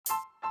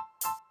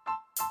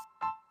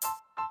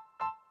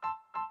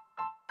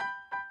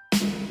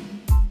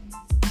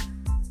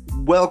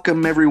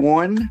welcome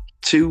everyone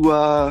to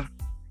a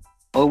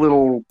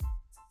little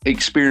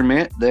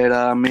experiment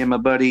that me and my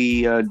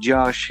buddy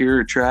Josh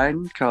here are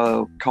trying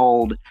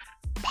called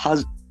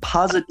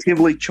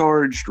Positively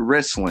Charged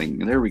Wrestling.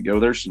 There we go.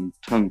 There's some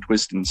tongue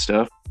twisting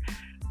stuff.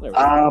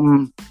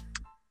 And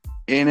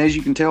as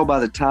you can tell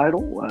by the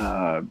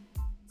title,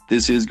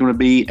 this is going to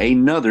be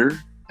another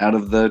out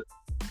of the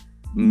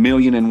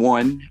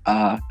 1,000,001,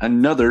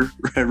 another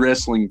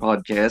wrestling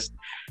podcast.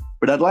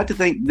 But I'd like to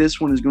think this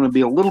one is going to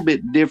be a little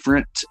bit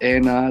different,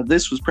 and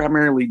this was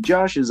primarily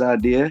Josh's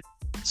idea.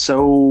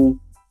 So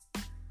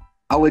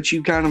I'll let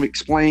you kind of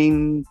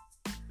explain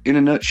in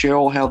a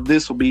nutshell how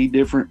this will be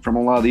different from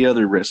a lot of the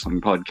other wrestling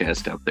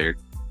podcasts out there.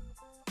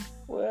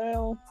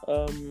 Well,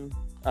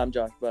 I'm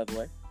Josh, by the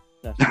way.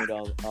 Nice to meet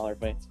all our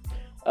fans.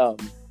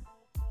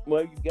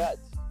 Well, you've got,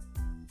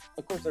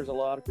 of course, there's a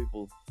lot of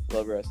people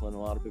love wrestling, a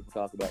lot of people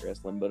talk about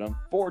wrestling, but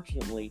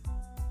unfortunately,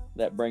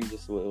 that brings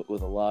us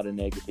with a lot of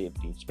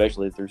negativity,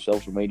 especially through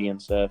social media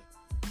and stuff.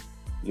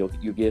 You'll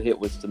get hit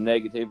with some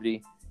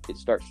negativity. It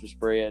starts to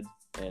spread,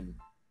 and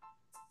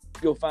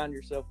you'll find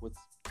yourself with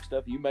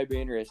stuff you may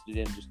be interested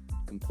in just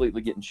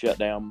completely getting shut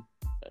down,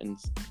 and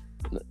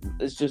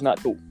it's just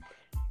not cool.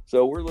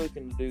 So we're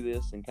looking to do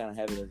this and kind of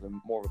have it as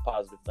more of a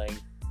positive thing,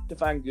 to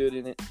find good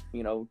in it,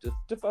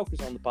 to focus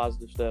on the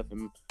positive stuff.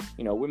 And,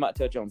 we might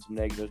touch on some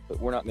negatives, but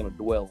we're not going to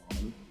dwell on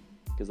them,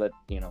 because that's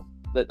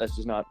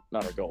just not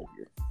our goal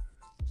here.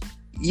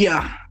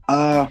 Yeah,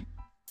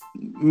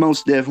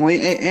 most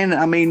definitely. And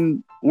I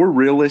mean, we're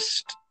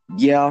realists.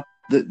 Yeah,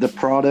 the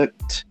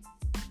product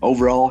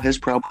overall has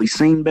probably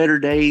seen better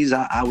days.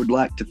 I would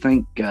like to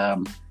think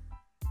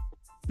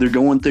they're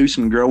going through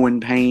some growing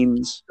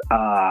pains.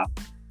 We're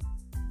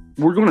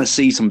going to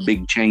see some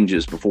big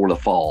changes before the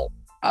fall.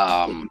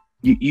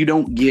 You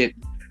don't get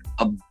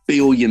 $1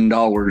 billion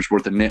worth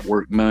of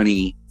network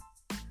money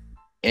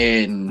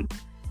and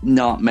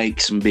not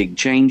make some big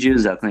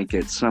changes. I think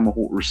it's some of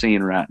what we're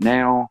seeing right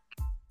now.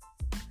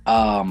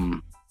 But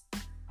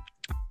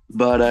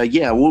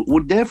yeah,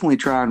 we'll definitely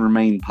try and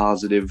remain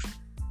positive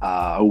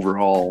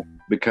overall,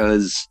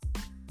 because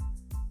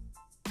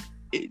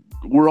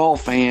we're all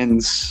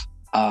fans.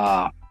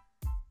 I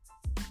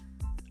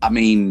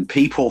mean,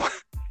 people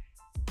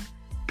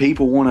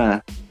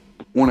want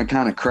to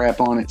kind of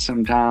crap on it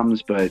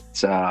sometimes, but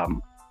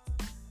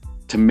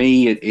to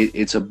me,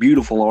 it's a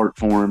beautiful art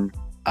form.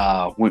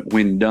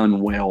 When done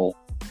well,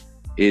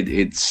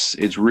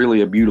 it's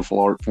really a beautiful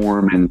art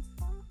form. And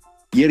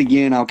yet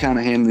again, I'll kind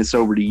of hand this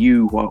over to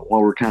you while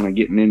we're kind of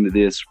getting into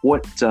this.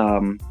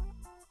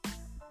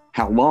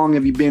 How long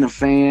have you been a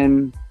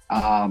fan?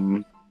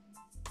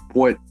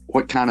 What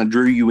kind of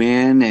drew you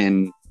in,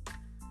 and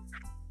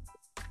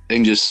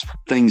just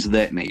things of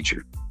that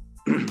nature?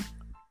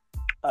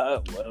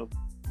 Well,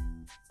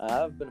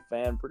 I've been a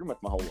fan pretty much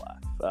my whole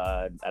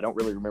life. I don't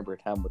really remember a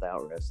time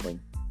without wrestling.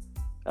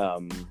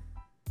 Of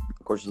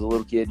course, as a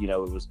little kid, it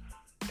was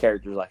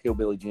characters like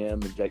Hillbilly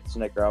Jim and Jake the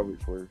Snake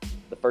Roberts were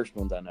the first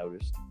ones I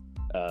noticed.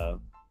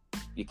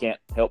 You can't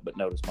help but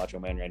notice Macho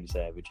Man Randy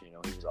Savage. He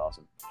was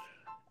awesome.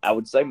 I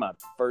would say my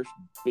first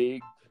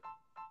big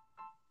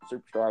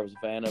superstar I was a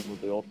fan of was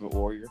the Ultimate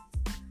Warrior.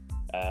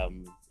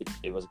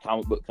 It was a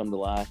comic book come to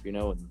life,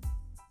 and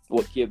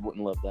what kid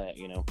wouldn't love that,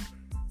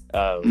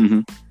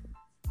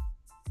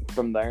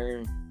 From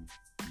there,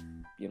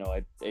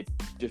 it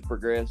just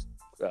progressed.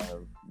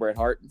 Bret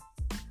Hart.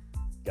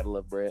 Gotta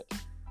love Bret.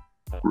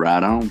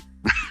 Right on.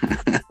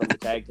 From the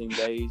tag team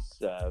days,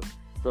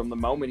 from the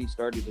moment he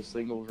started the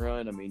singles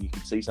run, I mean, you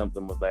could see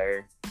something was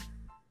there.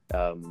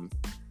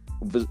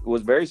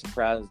 Was very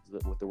surprised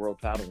with the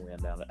world title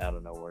win out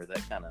of nowhere.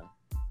 That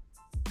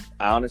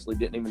I honestly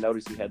didn't even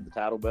notice he had the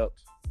title belt.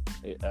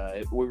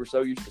 We were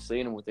so used to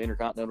seeing him with the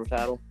Intercontinental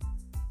title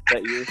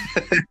that year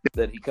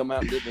that he come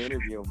out and did the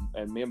interview,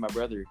 and me and my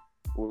brother,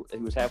 he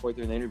was halfway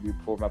through the interview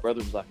before my brother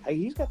was like, "Hey,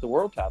 he's got the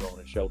world title on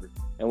his shoulder,"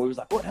 and we was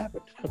like, "What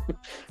happened?"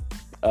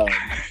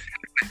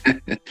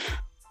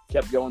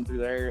 Kept going through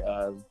there.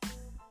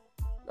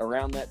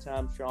 Around that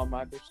time, Shawn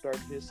Michaels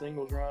started his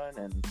singles run,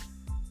 and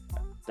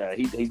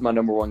he's my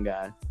number one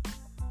guy.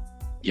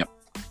 Yep.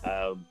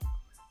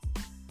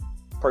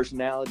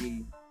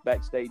 Personality,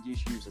 backstage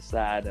issues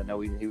aside, I know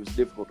he was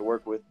difficult to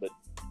work with, but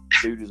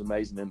dude is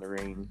amazing in the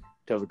ring.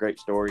 Tells a great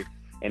story.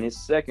 And his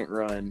second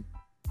run,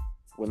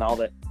 when all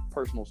that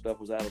personal stuff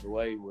was out of the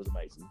way, was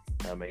amazing.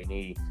 I mean,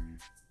 he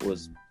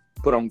was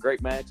put on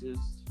great matches,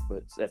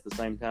 but at the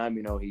same time,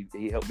 he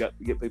helped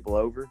get people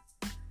over.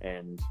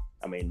 And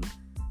I mean,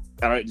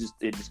 I don't know,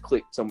 it just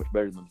clicked so much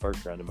better than the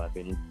first round, in my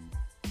opinion.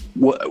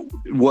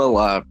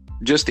 Well,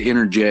 just to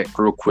interject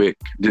real quick,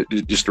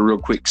 just a real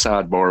quick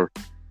sidebar.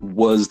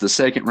 Was the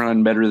second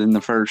run better than the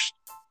first?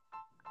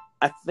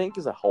 I think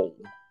as a whole,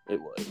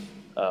 it was.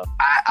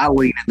 I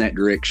lean in that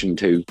direction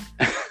too.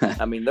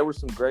 I mean, there was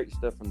some great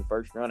stuff from the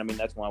first run. I mean,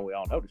 that's why we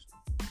all noticed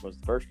it, was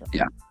the first run.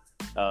 Yeah.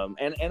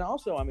 And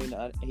also, I mean,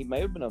 he may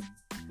have been a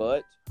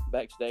butt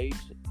backstage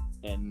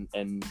and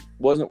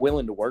wasn't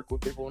willing to work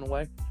with people in a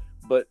way,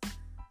 but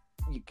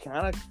you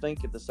kind of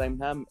think at the same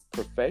time,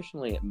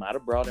 professionally, it might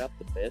have brought out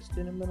the best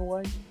in him in a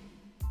way.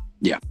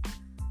 Yeah.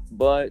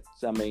 But,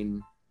 I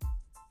mean,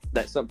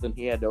 that's something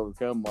he had to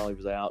overcome while he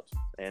was out,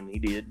 and he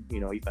did. You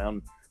know, he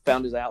found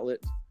his outlet.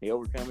 He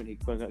overcome it. He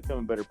became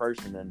a better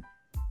person, and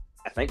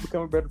I think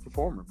become a better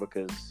performer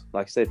because,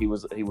 like I said, he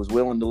was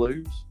willing to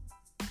lose.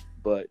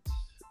 But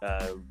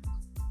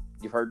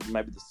you've heard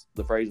maybe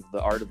the phrase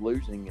 "the art of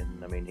losing,"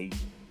 and I mean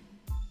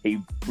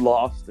he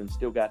lost and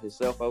still got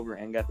himself over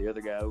and got the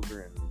other guy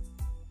over, and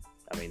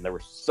I mean there were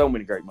so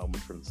many great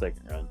moments from the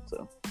second run.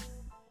 So,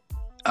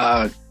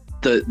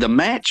 the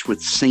match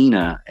with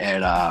Cena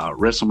at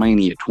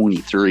WrestleMania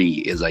 23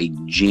 is a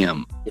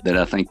gem that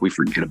I think we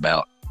forget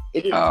about.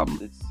 It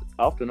is. It's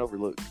often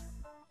overlooked.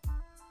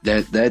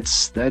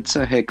 That's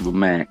a heck of a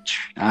match.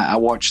 I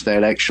watched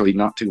that actually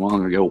not too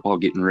long ago while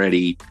getting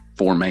ready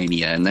for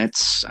Mania, and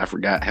I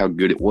forgot how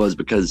good it was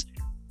because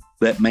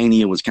that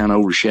Mania was kind of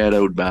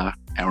overshadowed by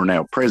our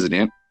now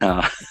president,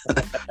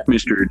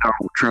 Mr.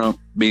 Donald Trump,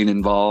 being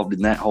involved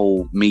in that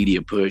whole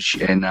media push,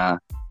 and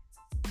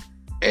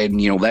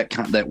you know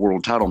that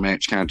world title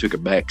match kind of took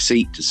a back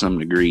seat to some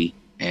degree,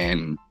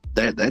 and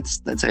that's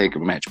a heck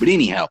of a match. But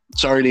anyhow,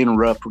 sorry to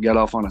interrupt. We got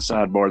off on a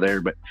sidebar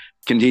there, but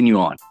continue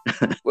on.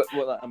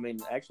 well, I mean,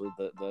 actually,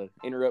 the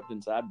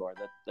interrupting sidebar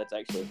that's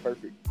actually a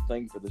perfect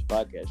thing for this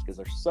podcast because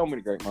there's so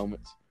many great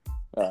moments.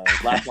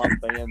 Lifelong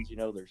fans, you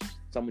know, there's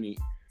so many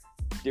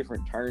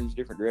different turns,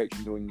 different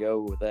directions we can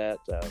go with that,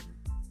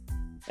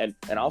 and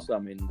also, I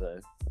mean,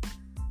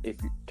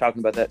 if you're talking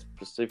about that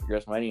specific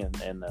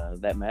WrestleMania and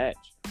that match,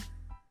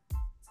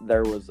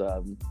 there was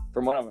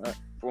from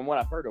what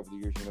I've heard over the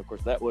years, you know, of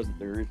course, that wasn't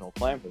the original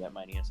plan for that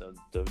Mania, so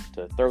to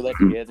throw that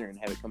together and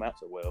have it come out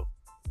so well.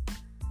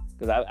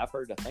 Because I've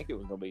heard, I think it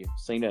was going to be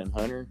Cena and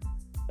Hunter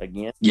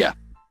again. Yeah,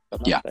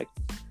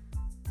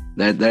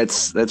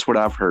 that's what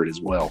I've heard as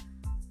well.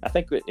 I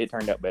think it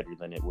turned out better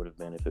than it would have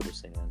been if it was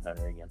Cena and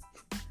Hunter again.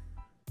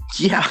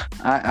 Yeah,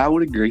 I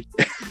would agree.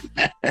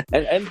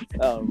 and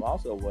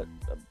also,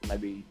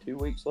 maybe 3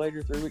 weeks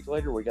later,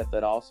 we got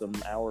that awesome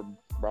hour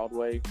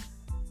Broadway.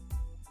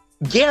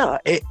 Yeah,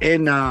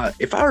 and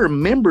if I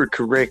remember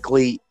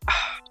correctly,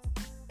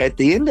 at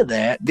the end of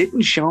that,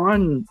 didn't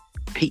Shawn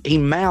he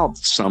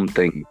mouthed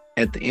something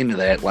at the end of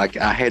that, like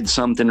I had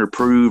something to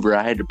prove or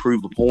I had to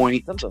prove a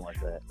point. Something like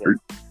that. Yeah.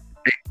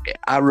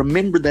 I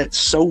remember that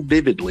so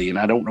vividly, and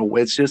I don't know,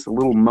 it's just a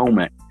little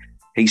moment.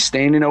 He's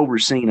standing over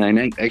Cena,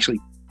 and actually,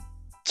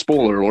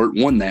 spoiler alert,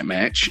 won that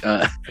match.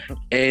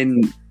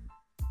 And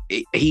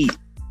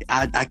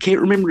I can't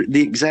remember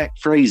the exact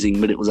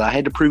phrasing, but it was I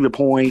had to prove a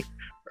point,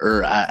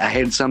 or I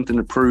had something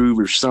to prove,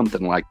 or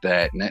something like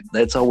that. And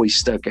that's always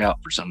stuck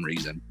out for some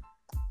reason.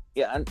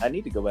 Yeah, I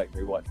need to go back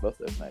and rewatch both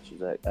those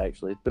matches.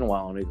 Actually, it's been a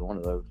while on either one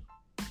of those.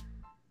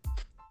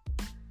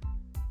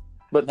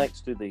 But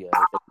thanks to the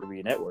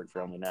WWE Network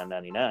for only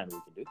 $9.99,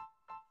 we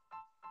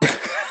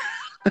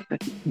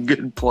can do.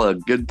 Good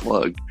plug.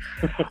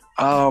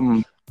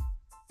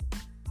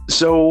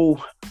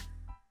 So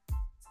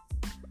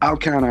I'll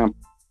kind of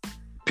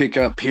pick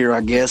up here,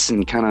 I guess,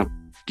 and kind of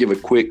give a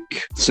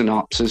quick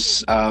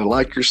synopsis.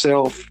 Like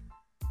yourself,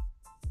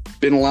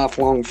 been a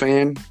lifelong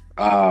fan,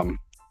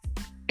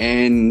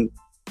 and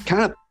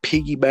kind of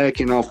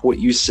piggybacking off what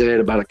you said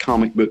about a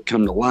comic book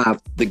come to life,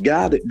 the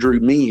guy that drew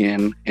me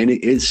in, and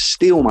it is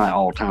still my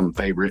all-time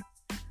favorite,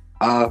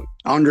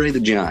 Andre the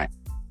Giant.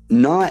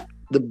 Not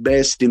the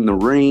best in the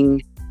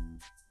ring.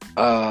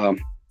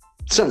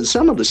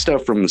 Some of the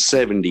stuff from the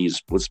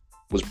 70s was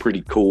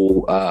pretty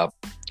cool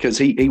because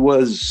he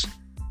was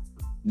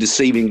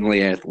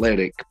deceivingly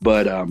athletic,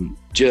 but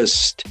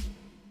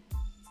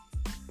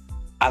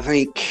I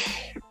think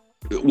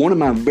one of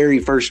my very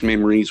first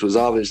memories was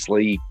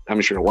obviously, I'm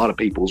sure a lot of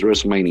people's,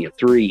 WrestleMania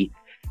 3.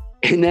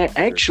 And that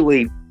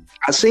actually,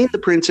 I seen The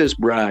Princess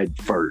Bride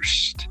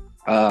first.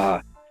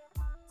 And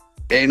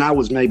I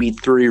was maybe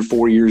 3 or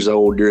 4 years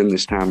old during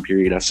this time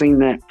period. I seen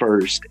that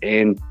first.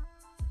 And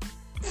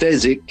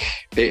Fezzik,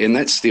 and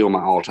that's still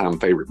my all-time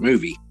favorite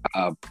movie.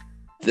 Can't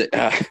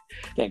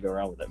go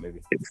wrong with that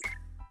movie.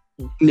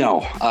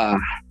 No.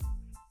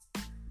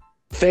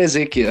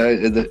 Fezzik,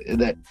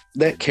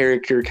 that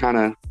character kind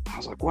of, I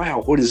was like,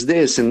 wow, what is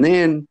this? And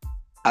then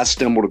I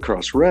stumbled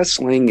across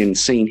wrestling and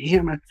seen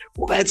him.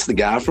 Well, that's the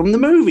guy from the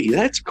movie.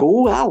 That's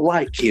cool. I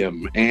like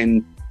him.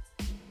 And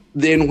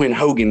then when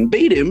Hogan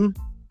beat him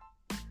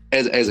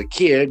as a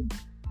kid,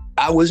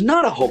 I was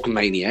not a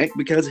Hulkamaniac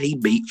because he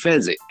beat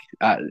Fezzik.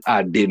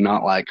 I did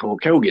not like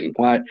Hulk Hogan.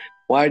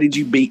 Why did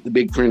you beat the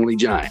big friendly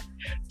giant?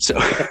 So,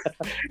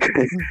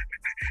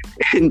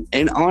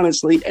 and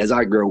honestly, as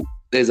I grew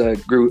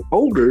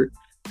older,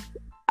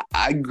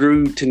 I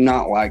grew to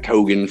not like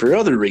Hogan for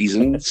other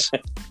reasons,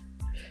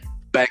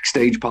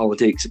 backstage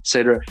politics,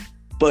 etc.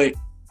 But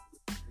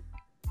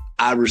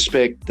I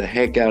respect the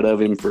heck out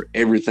of him for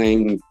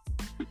everything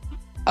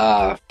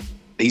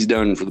he's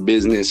done for the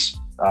business.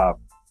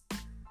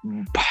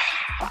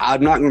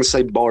 I'm not going to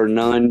say bar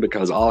none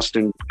because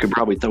Austin could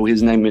probably throw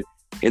his name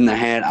in the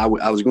hat. I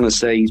was going to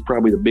say he's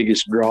probably the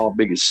biggest draw,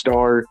 biggest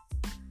star.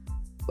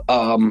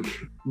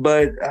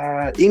 But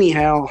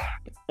anyhow,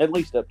 At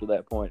least up to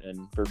that point,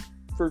 and for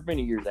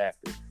many years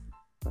after.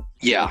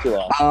 yeah. Too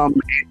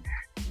awesome.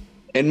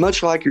 And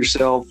much like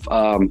yourself,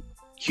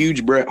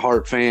 huge Bret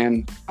Hart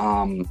fan.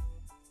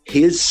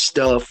 His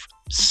stuff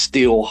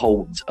still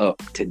holds up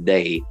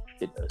today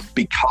It does.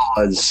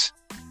 because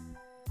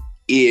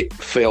it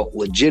felt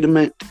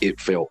legitimate. It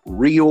felt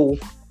real.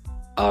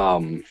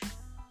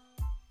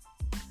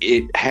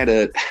 It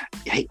had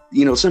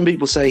some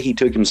people say he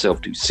took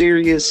himself too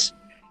serious,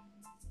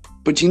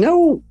 but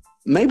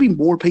maybe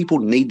more people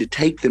need to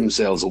take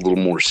themselves a little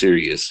more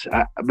serious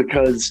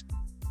because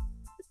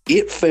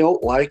it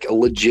felt like a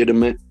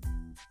legitimate,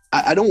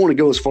 I don't want to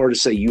go as far to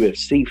say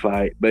UFC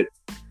fight, but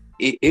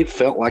it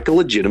felt like a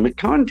legitimate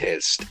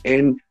contest.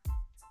 And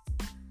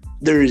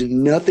there is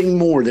nothing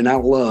more than I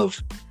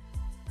love,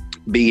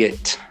 be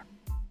it,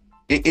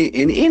 and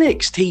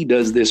NXT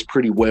does this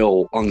pretty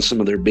well on some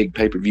of their big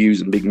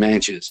pay-per-views and big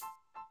matches.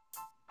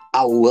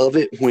 I love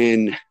it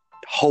when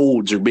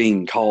holds are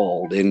being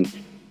called and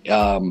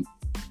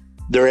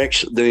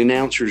the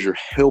announcers are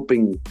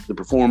helping the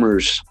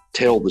performers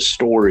tell the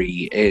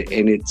story,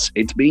 and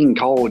it's being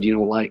called,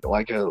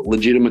 like a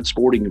legitimate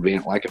sporting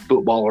event, like a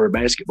football or a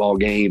basketball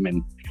game.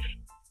 And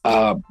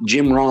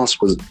Jim Ross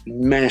was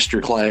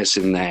masterclass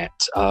in that.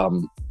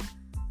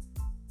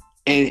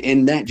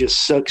 And that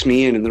just sucks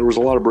me in. And there was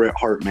a lot of Bret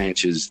Hart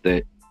matches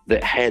that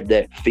had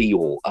that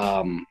feel.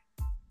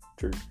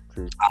 True.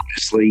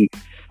 Obviously,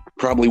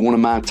 probably one of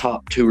my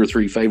top 2 or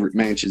 3 favorite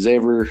matches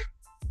ever.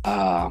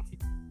 The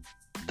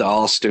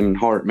Austin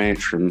Hart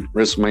match from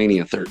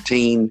WrestleMania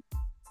 13.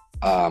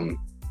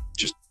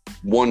 Just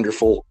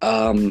wonderful.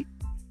 And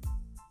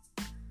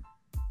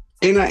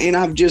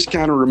I've just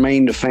kind of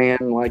remained a fan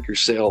like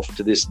yourself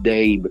to this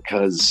day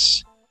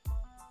because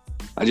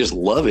I just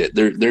love it.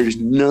 There's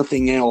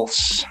nothing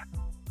else.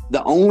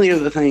 The only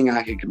other thing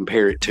I could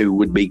compare it to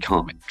would be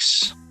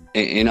comics.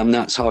 And I'm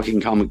not talking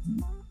comic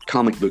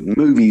book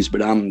movies,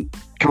 but I'm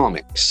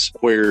comics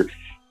where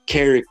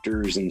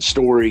characters and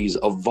stories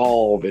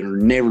evolve and are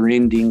never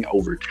ending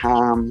over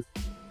time.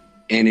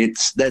 And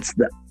that's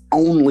the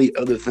only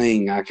other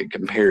thing I could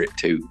compare it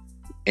to.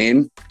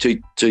 And to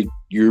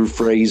your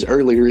phrase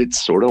earlier,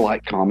 it's sort of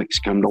like comics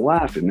come to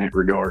life in that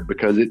regard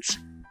because it's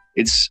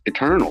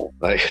eternal,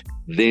 like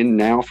then,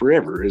 now,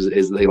 forever,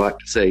 as they like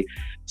to say.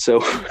 So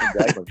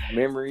Exactly.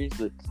 Memories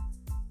that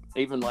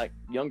even like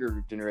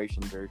younger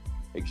generations are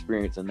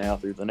experiencing now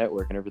through the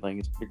network and everything.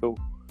 It's pretty cool.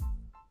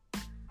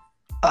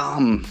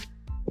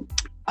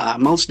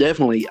 Most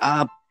definitely.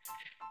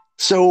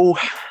 So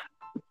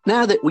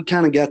now that we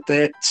kind of got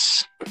that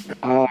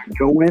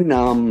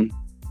going,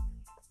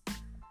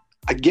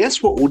 I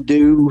guess what we'll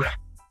do,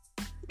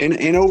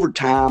 and over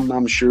time,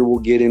 I'm sure we'll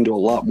get into a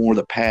lot more of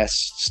the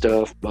past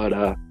stuff,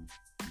 but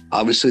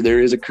obviously there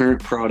is a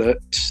current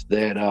product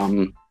that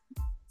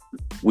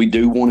we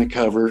do want to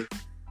cover.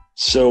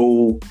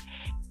 So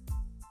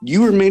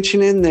you were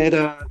mentioning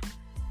that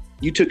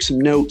you took some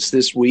notes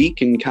this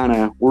week and kind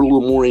of were a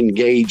little more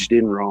engaged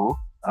in Raw.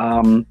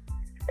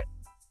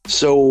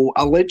 So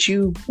I'll let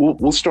you,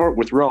 we'll start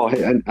with Raw.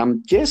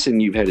 I'm guessing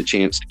you've had a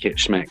chance to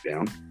catch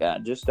SmackDown. Yeah, I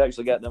just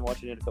actually got done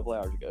watching it a couple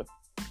hours ago.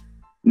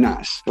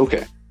 Nice.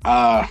 Okay.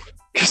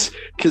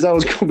 Because I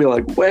was going to be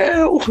like,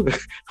 well,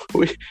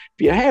 if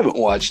you haven't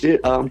watched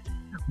it,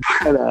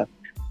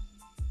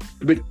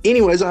 but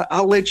anyways,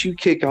 I'll let you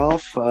kick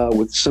off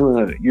with some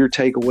of your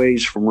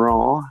takeaways from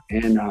Raw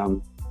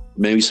and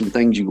maybe some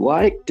things you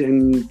liked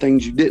and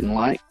things you didn't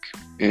like,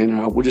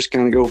 and we'll just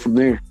kind of go from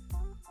there.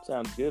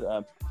 Sounds good.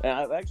 And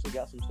I've actually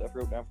got some stuff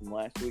wrote down from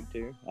last week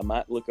too. I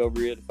might look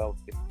over it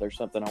if there's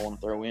something I want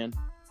to throw in.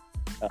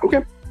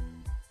 Okay.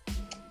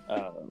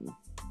 Of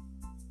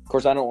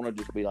course, I don't want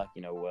to just be like,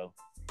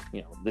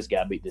 this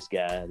guy beat this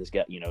guy,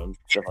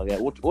 stuff like that.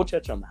 We'll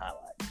touch on the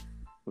highlights,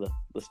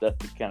 the stuff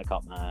that kind of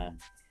caught my eye.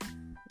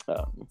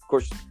 Of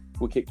course,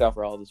 we kicked off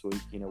Raw this week.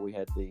 We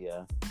had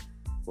the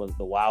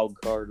wild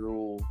card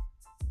rule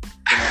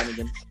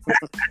shenanigans.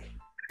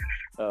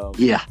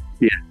 Yeah.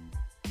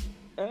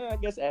 I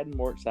guess adding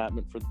more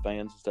excitement for the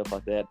fans and stuff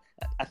like that.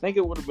 I think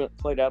it would have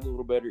played out a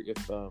little better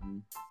if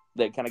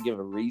they kind of give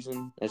a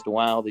reason as to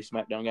why all these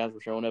SmackDown guys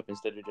were showing up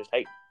instead of just,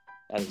 hey,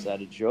 I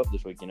decided to show up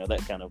this week.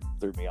 That kind of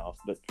threw me off.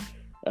 But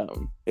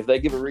if they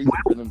give a reason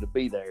for them to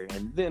be there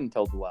and then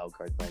told the wild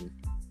card thing,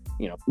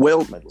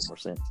 well, it made a little more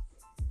sense.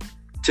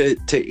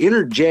 To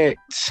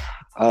interject,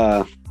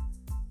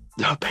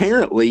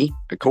 apparently,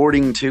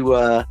 according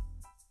to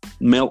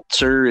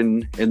Meltzer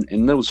and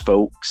those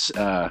folks,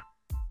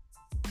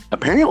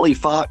 apparently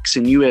Fox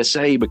and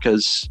USA,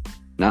 because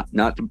not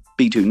to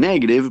be too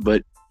negative,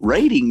 but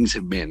ratings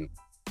have been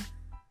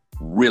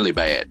really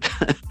bad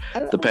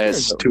the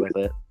past 2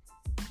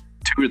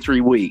 or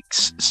 3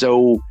 weeks.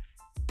 So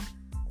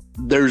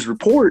there's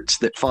reports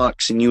that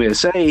Fox and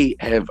USA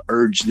have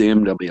urged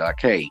them to be like,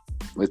 hey,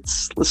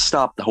 let's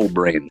stop the whole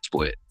brand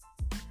split.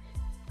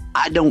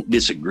 I don't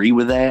disagree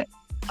with that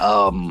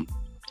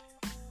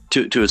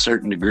to a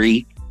certain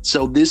degree.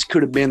 So this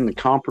could have been the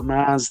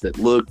compromise that,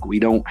 look, we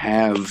don't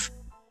have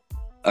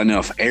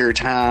enough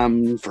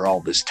airtime for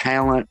all this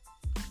talent.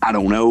 I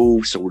don't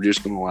know. So we're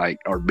just going to like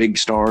our big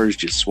stars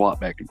just swap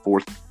back and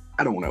forth.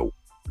 I don't know.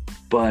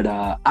 But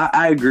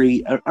I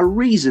agree. A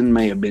reason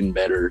may have been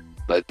better,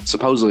 but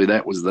supposedly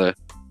that was the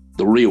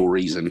real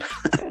reason.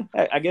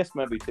 I guess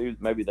maybe too.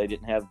 Maybe they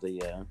didn't have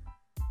the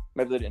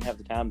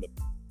time to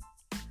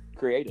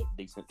create a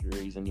decent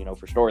reason,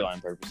 for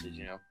storyline purposes.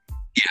 Yeah.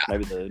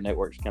 Maybe the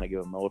networks kind of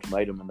give them an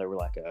ultimatum, and they were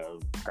like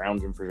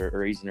grounding for a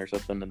reason or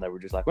something, and they were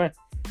just like, well,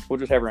 we'll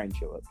just have Reigns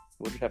show up.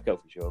 We'll just have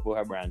Kofi show up. We'll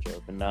have Bryan show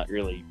up, and not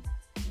really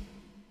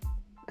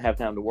have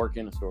time to work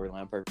in a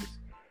storyline purpose.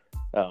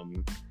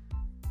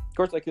 Of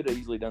course, they could have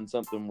easily done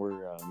something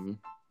where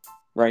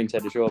Reigns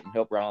had to show up and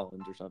help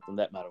Rollins or something.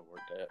 That might have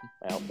worked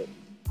out,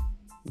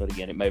 but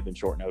again, it may have been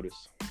short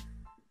notice.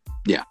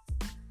 Yeah.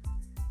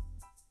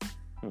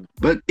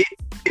 But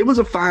it was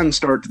a fine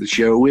start to the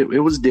show. It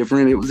was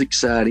different. It was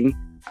exciting.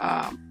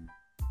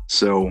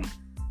 So.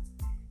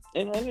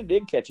 And it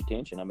did catch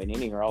attention. I mean,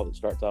 any or all that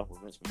starts off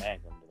with Vince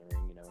McMahon coming to the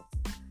ring,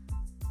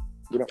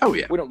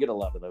 we don't get a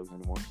lot of those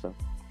anymore. So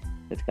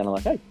it's kind of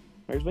like, hey,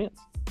 there's Vince.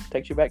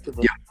 Takes you back to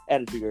the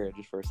Attitude Era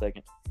just for a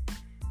second.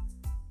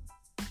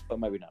 But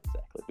maybe not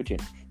exactly, but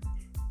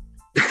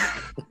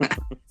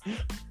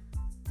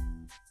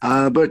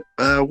But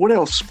what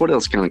else? What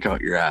else kind of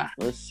caught your eye?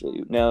 Let's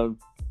see. Now, of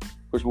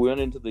course, we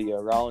went into the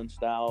Rollins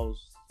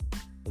Styles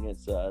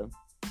against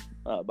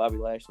Bobby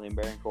Lashley and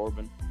Baron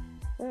Corbin.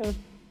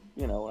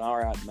 An all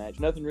right match.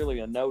 Nothing really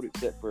a note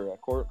except for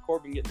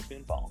Corbin getting the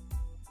pinfall.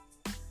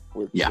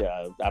 Which,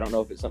 I don't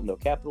know if it's something they'll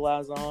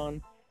capitalize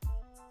on.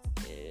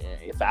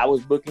 If I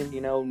was booking,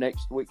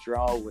 next week's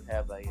Raw would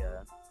have a,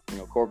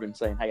 Corbin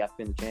saying, "Hey, I've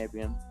been the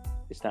champion.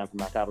 It's time for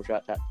my title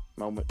shot type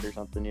moment or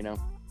something."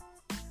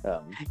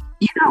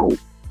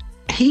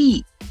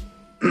 He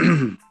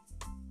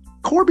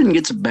Corbin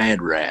gets a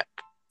bad rap.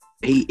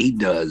 He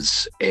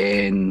does,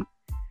 and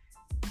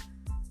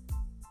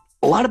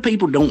a lot of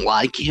people don't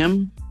like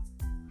him.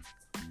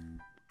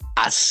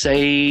 I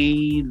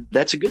say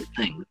that's a good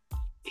thing.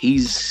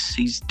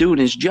 He's doing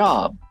his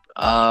job.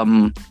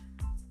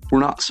 We're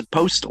not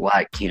supposed to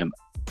like him.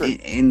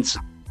 And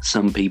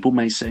some people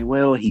may say,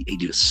 well, he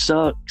just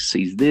sucks.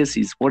 He's this,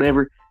 he's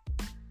whatever.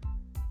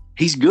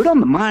 He's good on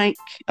the mic.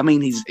 I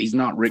mean, he's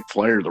not Ric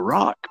Flair or The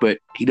Rock, but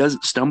he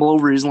doesn't stumble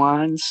over his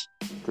lines.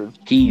 True.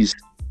 He's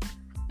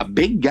a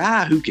big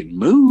guy who can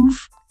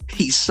move.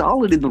 He's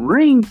solid in the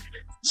ring.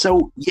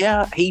 So,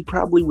 yeah, he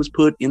probably was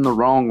put in the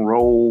wrong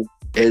role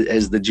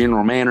as the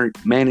general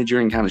manager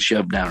and kind of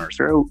shoved down our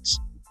throats.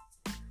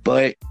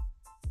 But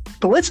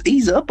let's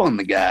ease up on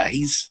the guy.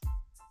 He's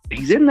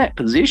in that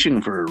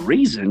position for a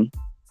reason.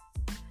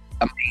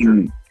 I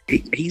mean,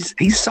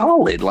 he's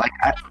solid. Like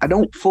I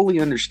don't fully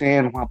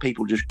understand why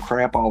people just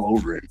crap all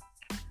over him.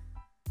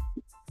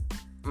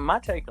 My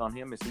take on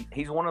him is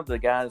he's one of the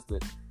guys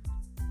that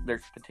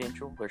there's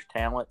potential, there's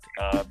talent.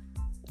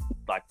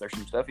 Like there's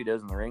some stuff he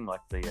does in the ring,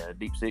 like the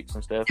deep six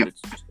and stuff. Yep.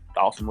 It's just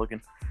awesome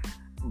looking.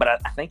 But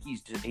I think he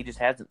just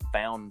hasn't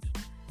found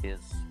his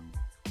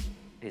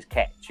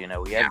catch. He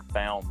hasn't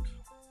found,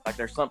 like,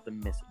 there's something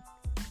missing.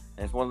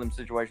 And it's one of them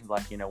situations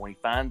like, when he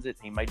finds it,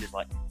 he may just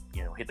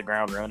hit the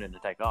ground running to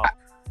take off.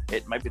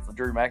 Maybe it's the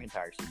Drew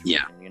McIntyre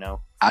situation.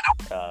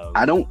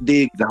 I don't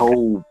dig the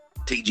whole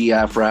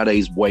TGI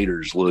Fridays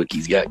waiters look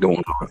he's got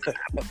going on.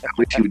 I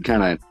wish he would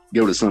kind of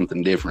go to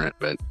something different,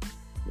 but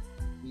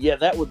yeah,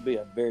 that would be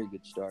a very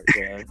good start.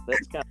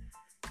 That's kind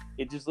of,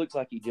 it just looks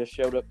like he just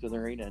showed up to the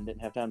arena and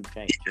didn't have time to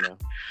change.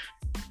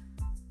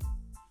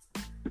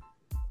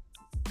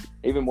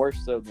 Even worse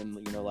so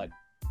than like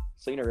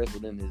Cena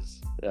wrestled in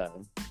his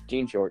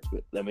jean shorts,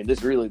 but I mean,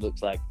 this really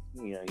looks like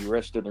he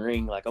rushed to the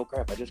ring like, oh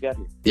crap, I just got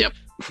here. Yep.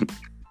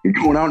 You're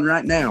going on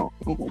right now.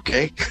 Oh,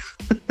 okay.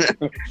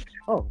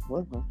 Oh,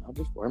 well, I'll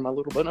just wear my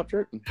little button-up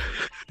shirt and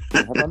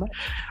have my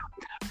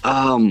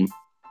match.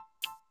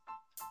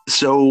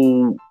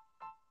 So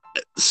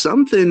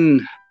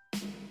something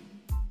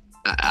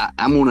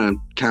I'm going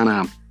to kind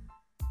of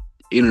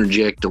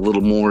interject a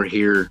little more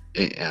here,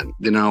 and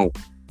then I'll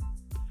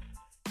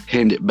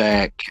hand it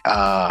back.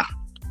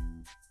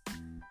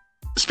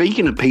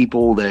 Speaking of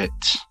people that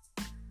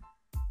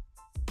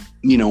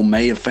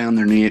may have found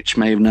their niche,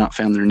 may have not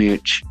found their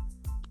niche,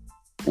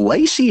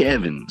 Lacey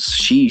Evans,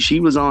 she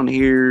was on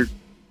here.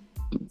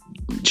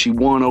 She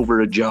won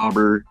over a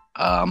jobber,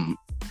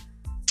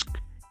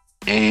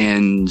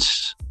 and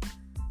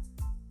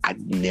I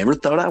never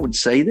thought I would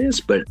say this,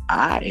 but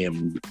I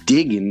am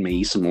digging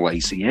me some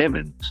Lacey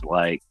Evans.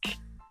 Like,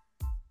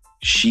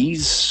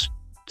 she's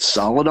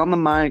solid on the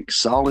mic,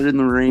 solid in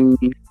the ring.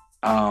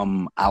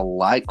 I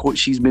like what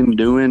she's been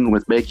doing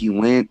with Becky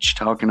Lynch,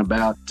 talking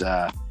about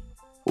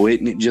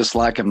isn't it just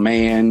like a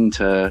man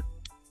to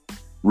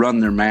run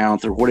their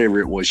mouth, or whatever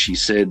it was she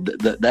said,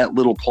 that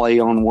little play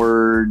on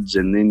words.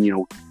 And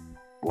then,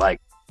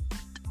 like,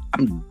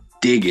 I'm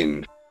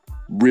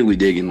really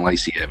digging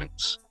Lacey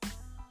Evans.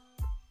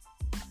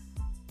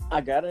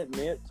 I gotta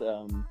admit,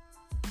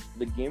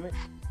 the gimmick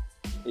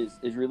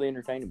is really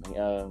entertaining me.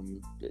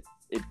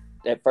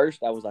 At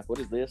first I was like, what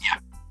is this? Yeah.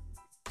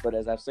 But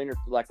as I've seen her,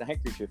 like the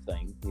handkerchief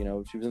thing,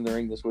 she was in the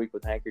ring this week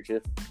with the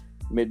handkerchief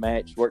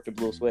mid-match, worked up a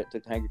little sweat,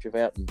 took the handkerchief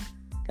out, and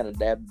kind of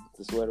dabbed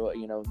the sweat away.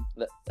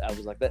 I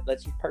was like,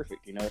 that's just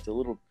perfect. It's a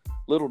little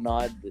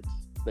nod that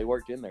they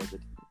worked in there.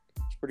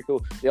 It's pretty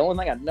cool. The only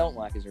thing I don't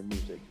like is her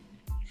music.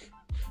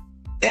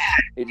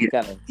 It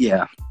kind of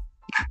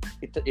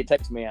it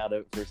takes me out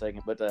of it for a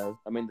second. But the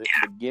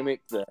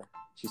gimmick,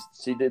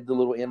 she did the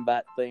little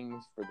invite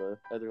things for the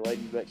other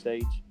ladies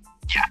backstage.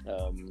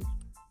 Yeah.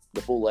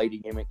 The full lady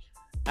gimmick.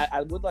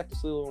 I would like to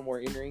see a little more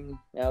in-ring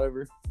out of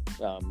her.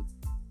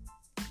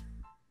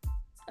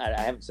 I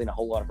haven't seen a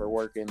whole lot of her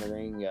work in the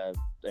ring,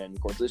 and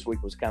of course this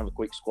week was kind of a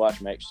quick squash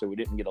match, so we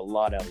didn't get a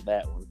lot out of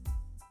that one.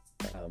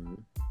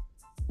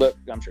 But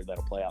I'm sure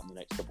that'll play out in the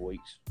next couple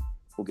weeks.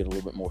 We'll get a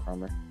little bit more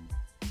from her.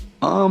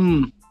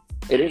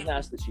 It is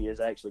nice that she is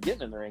actually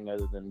getting in the ring,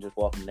 other than just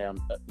walking down,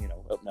 up and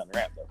down the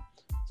ramp, though.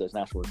 So it's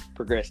nice we're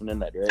progressing in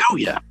that direction. Oh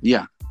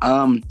yeah.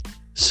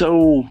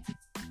 So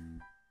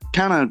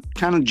kind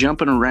of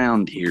jumping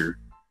around here,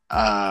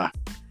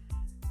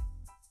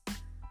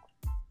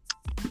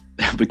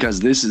 because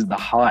this is the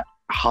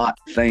hot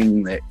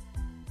thing that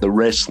the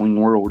wrestling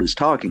world is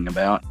talking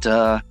about.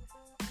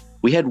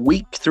 We had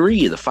week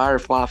 3 of the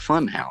Firefly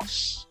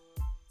Funhouse.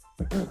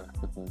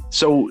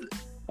 So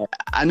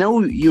I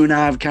know you and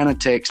I have kind of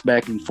texted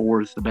back and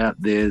forth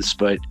about this,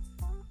 but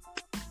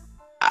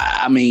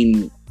I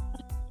mean,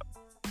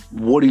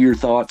 what are your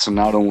thoughts on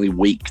not only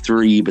week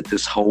 3, but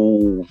this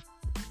whole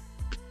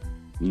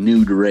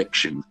new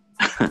direction?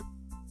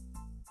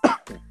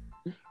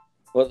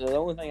 Well, the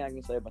only thing I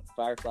can say about the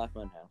Firefly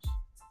Funhouse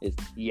is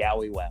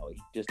yowie wowie,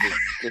 just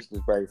as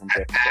brave from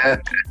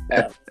Texas.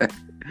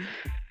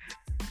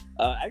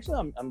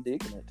 Actually, I'm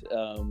digging it.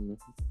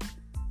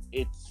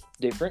 It's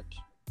different.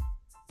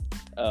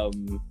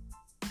 I'm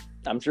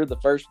sure the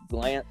first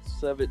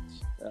glance of it,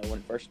 when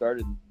it first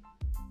started,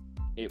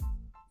 it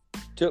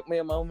took me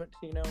a moment,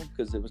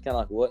 because it was kind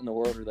of like, what in the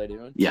world are they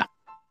doing? Yeah.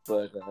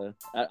 But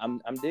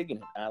I'm digging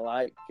it. I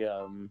like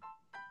it.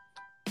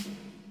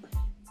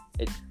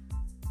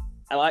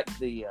 I like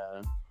the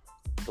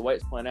way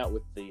it's playing out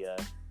with the.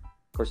 Of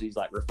course, he's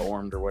like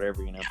reformed or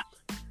whatever, Yeah.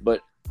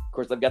 But of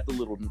course, they've got the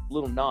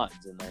little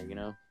nods in there,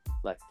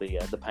 like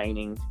the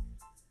painting.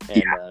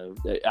 And I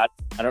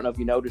don't know if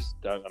you noticed.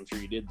 I'm sure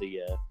you did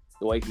the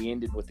way he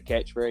ended with the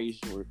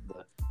catchphrase, where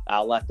I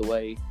like the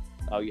way.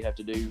 All you have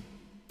to do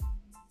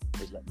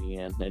is let me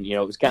in. And it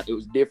was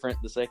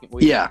different the second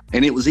week. Yeah,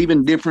 and it was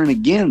even different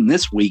again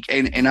this week.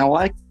 And I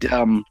liked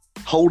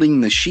holding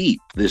the sheep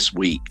this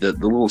week, the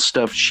little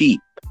stuffed sheep.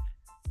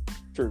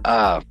 True.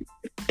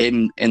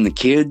 And the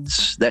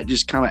kids, that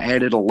just kind of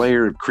added a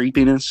layer of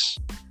creepiness.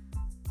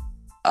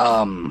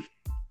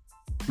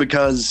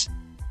 Because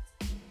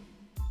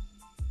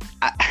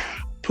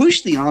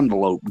push the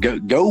envelope,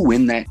 go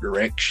in that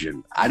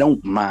direction. I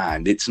don't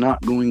mind. It's not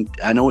going.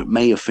 I know it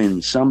may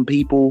offend some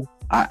people.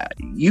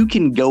 You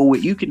can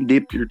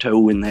dip your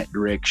toe in that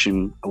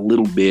direction a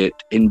little bit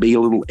and be a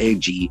little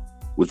edgy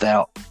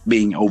without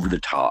being over the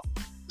top.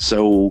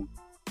 So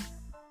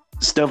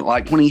stuff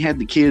like when he had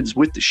the kids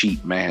with the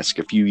sheep mask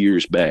a few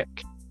years back,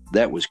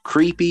 that was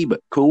creepy but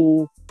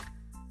cool.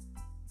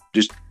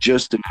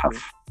 Just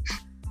enough.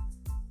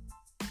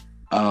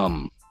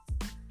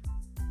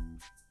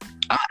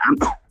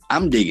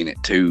 I'm digging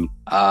it too.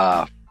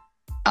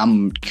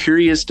 I'm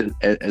curious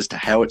as to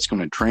how it's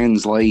going to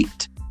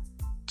translate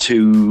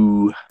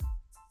to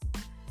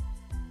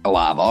a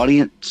live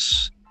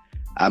audience.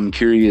 I'm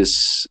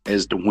curious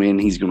as to when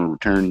he's going to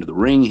return to the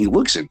ring. He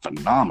looks in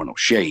phenomenal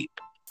shape.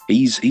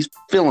 He's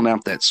filling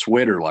out that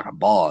sweater like a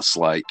boss.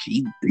 Like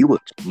he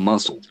looks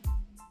muscled.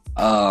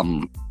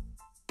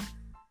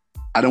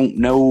 I don't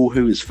know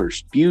who his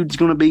first feud's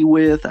going to be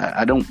with.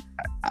 I don't.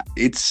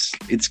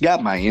 It's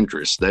got my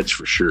interest. That's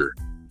for sure.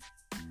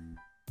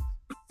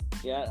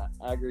 Yeah,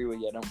 I agree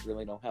with you. I don't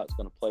really know how it's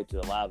going to play to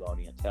the live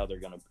audience, how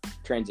they're going to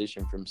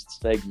transition from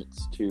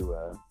segments to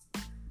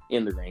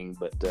in the ring.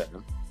 But I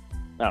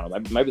don't know.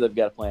 Maybe they've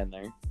got a plan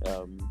there.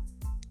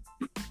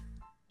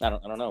 I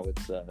don't know.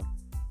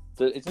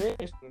 It's an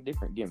interesting,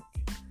 different gimmick.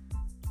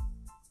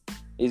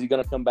 Is he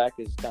going to come back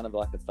as kind of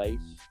like a face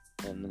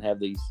and then have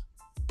these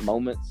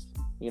moments,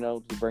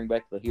 to bring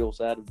back the heel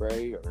side of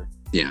Bray, or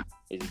is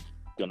he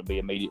going to be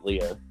immediately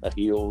a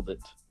heel that,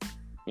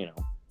 I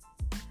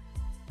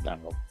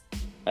don't know,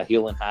 a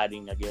heel in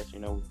hiding, I guess,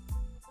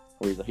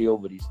 where he's a heel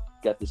but he's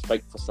got this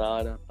fake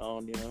facade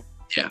on,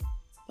 Yeah.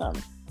 I don't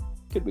know.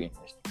 Could be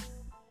interesting.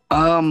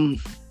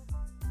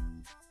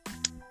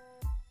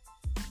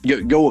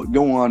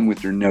 Go on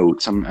with your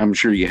notes. I'm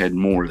sure you had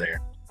more there.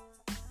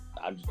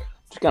 I'm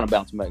just kind of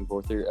bouncing back and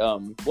forth here.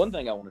 One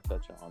thing I want to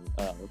touch on,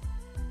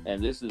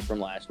 and this is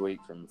from last week,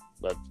 from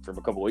a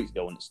couple weeks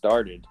ago when it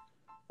started,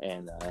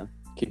 and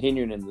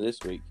continuing into this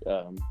week,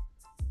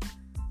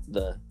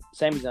 the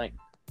Sami Zayn.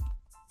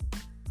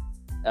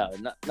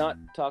 Not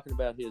talking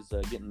about his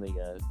getting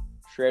the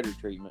shredder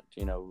treatment,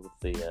 with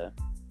the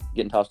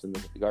getting tossed in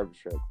the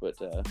garbage truck, but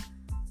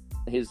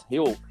his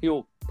heel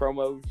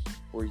promos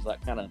where he's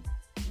like kind of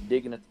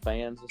digging at the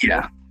fans and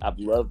Yeah. stuff. I've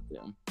loved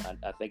them.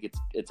 I think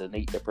it's a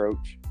neat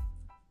approach.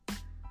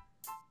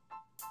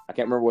 I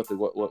can't remember what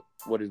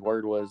his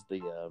word was.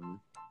 The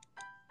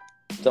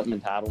something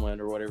entitlement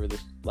or whatever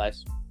this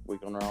last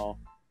week on Raw,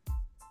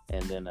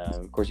 and then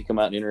of course he come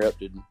out and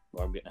interrupted.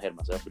 Well, I'm getting ahead of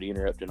myself, but he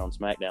interrupted on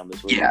SmackDown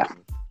this week. Yeah.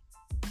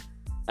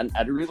 And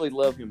I really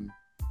love him,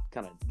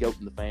 kind of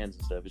goating the fans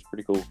and stuff. It's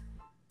pretty cool.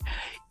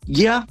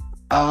 Yeah.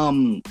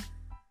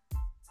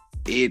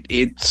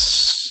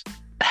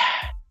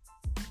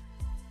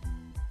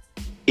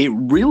 It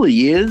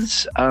really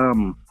is.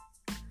 And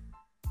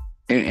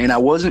I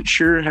wasn't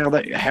sure how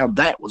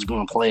that was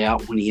going to play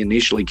out when he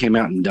initially came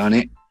out and done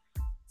it,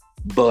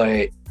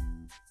 but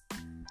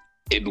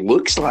it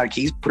looks like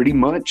he's pretty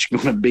much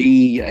going to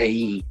be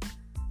a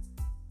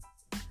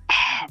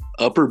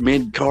upper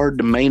mid card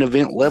to main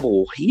event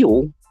level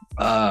heel,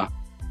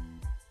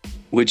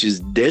 which is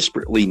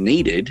desperately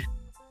needed.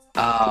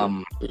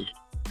 I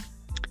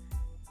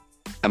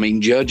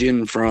mean,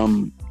 judging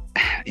from,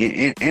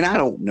 and I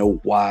don't know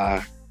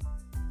why.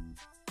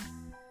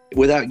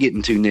 Without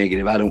getting too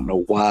negative, I don't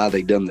know why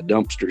they done the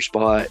dumpster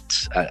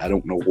spots. I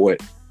don't know what.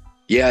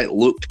 Yeah, it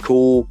looked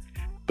cool,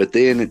 but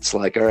then it's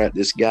like, all right,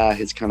 this guy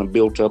has kind of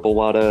built up a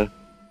lot of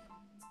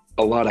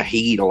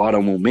heat, a lot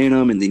of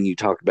momentum, and then you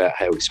talk about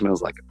how he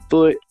smells like a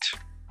foot.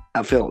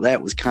 I felt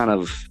that was kind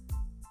of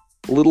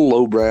a little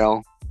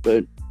lowbrow,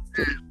 but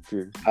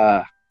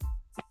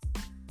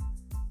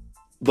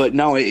but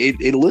no,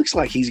 it looks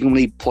like he's going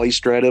to be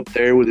placed right up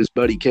there with his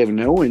buddy Kevin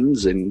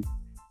Owens, and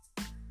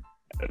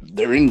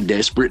they're in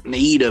desperate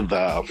need of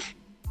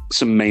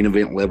some main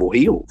event level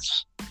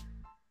heels.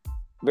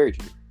 Very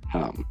true.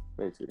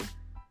 Very true.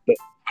 But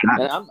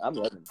and I'm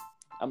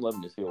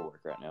loving his heel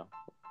work right now.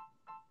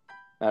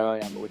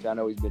 Which I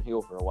know he's been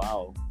heel for a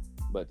while,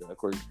 but of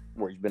course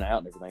where he's been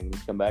out and everything,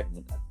 he's come back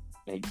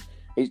and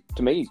he's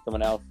to me he's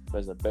coming out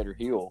as a better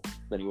heel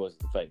than he was as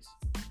the face.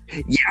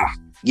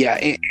 Yeah,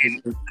 and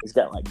he's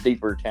got like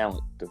deeper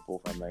talent to pull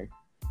from there.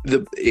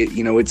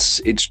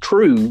 It's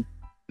true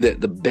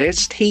that the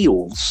best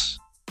heels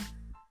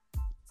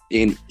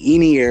in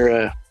any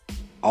era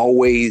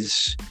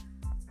always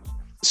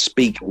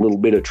speak a little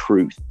bit of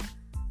truth,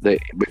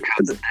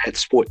 because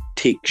that's what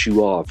ticks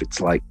you off. It's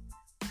like,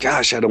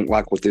 gosh, I don't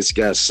like what this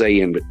guy's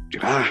saying, but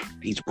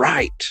he's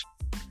right.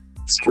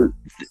 So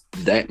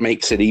that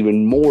makes it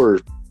even more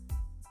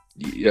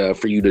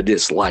for you to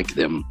dislike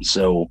them.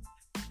 So,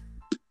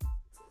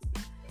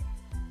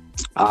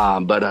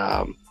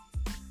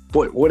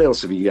 what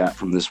else have you got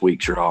from this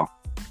week's Raw?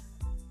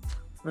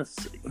 Let's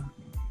see.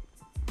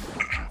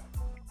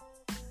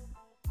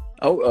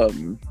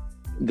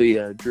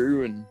 The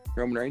Drew and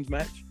Roman Reigns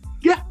match.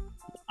 Yeah,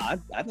 I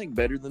think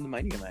better than the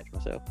Mania match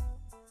myself.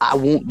 I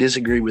won't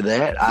disagree with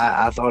that.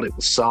 I thought it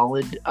was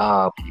solid.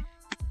 I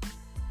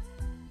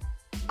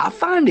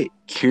find it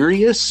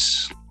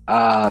curious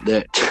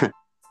that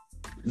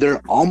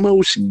they're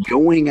almost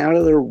going out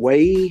of their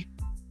way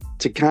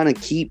to kind of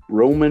keep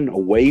Roman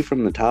away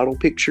from the title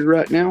picture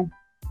right now.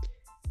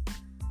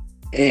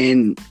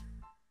 And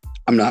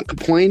I'm not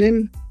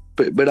complaining,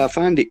 but I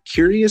find it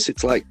curious.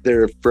 It's like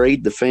they're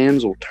afraid the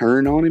fans will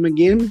turn on him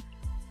again.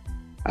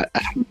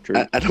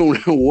 I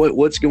don't know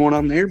what's going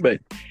on there, but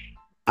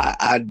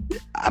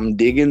I'm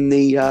digging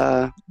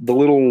the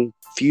little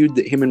feud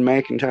that him and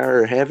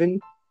McIntyre are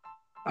having.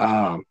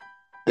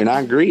 And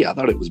I agree. I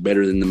thought it was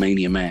better than the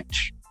Mania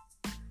match.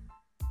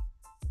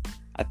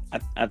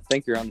 I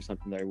think you're onto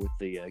something there with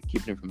the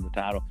keeping him from the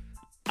title.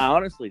 I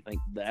honestly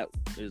think that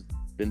has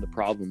been the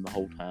problem the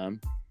whole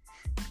time,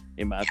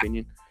 in my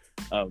opinion.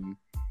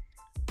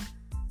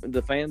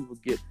 The fans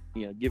would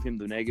give him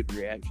the negative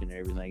reaction and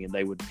everything, and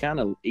they would kind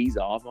of ease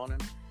off on him.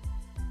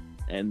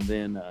 And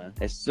then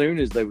as soon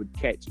as they would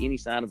catch any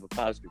sign of a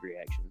positive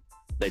reaction,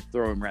 they'd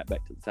throw him right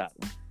back to the title.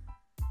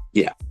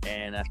 Yeah.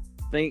 And I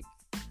think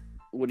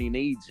what he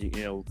needs, he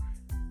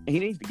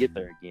needs to get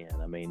there again.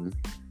 I mean,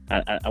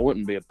 I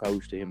wouldn't be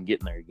opposed to him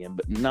getting there again,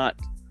 but not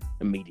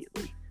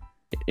immediately.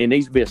 It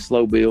needs to be a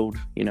slow build,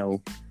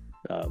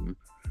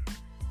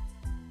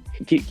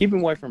 keep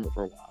him away from it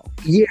for a while.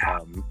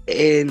 Yeah.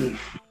 And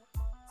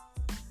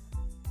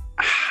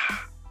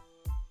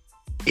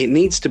it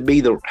needs to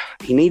be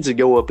he needs to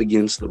go up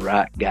against the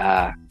right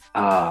guy.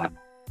 I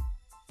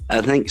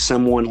think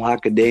someone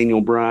like a Daniel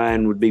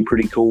Bryan would be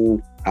pretty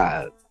cool.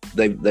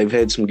 They've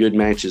had some good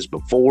matches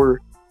before.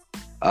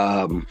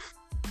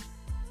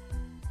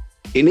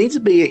 It needs to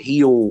be a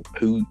heel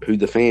who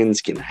the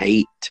fans can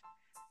hate,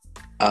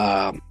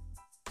 and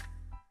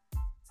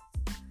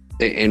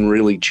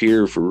really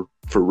cheer for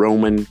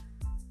Roman.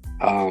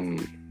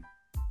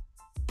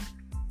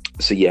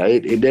 So yeah,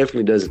 it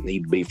definitely doesn't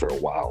need to be for a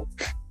while.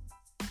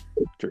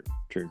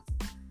 True.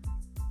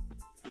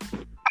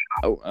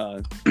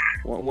 Oh,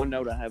 one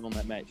note I have on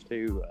that match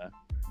too.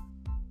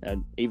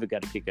 Eva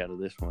got a kick out of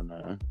this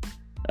one.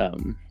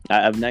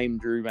 I've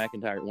named Drew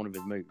McIntyre one of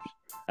his moves.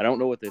 I don't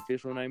know what the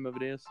official name of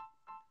it is,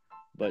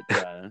 but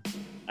I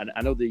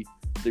know the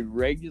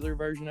regular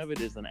version of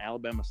it is an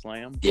Alabama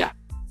Slam. Yeah.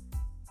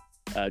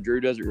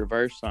 Drew does it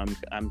reverse, so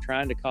I'm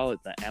trying to call it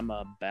the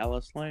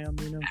Amabala Slam.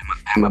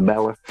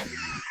 Amabala.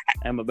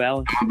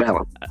 Amabala.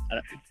 Amabala.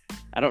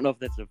 I don't know if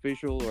that's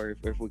official or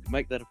if we can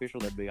make that official,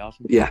 that'd be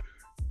awesome. Yeah,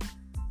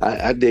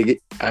 I dig it.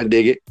 I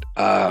dig it.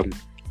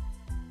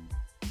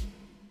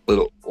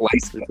 Little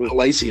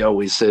Lacey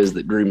always says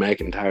that Drew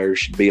McIntyre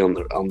should be on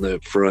the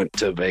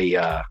front of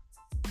a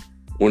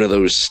one of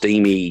those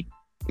steamy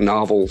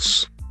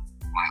novels.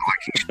 Like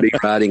he should be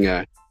riding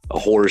a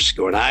horse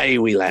going, "Aye,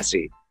 wee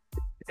lassie."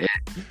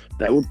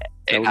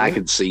 And I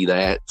could see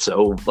that.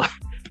 So,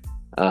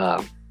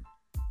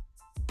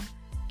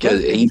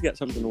 because he's got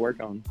something to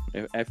work on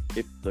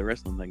if the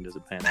wrestling thing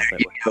doesn't pan out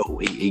that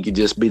way. He could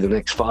just be the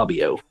next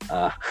Fabio.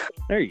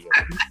 There you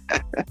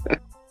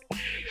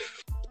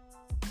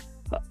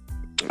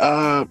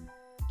go.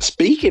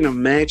 Speaking of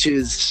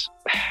matches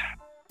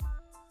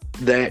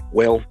that,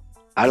 well,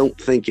 I don't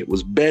think it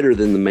was better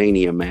than the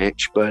Mania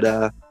match,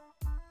 but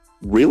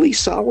really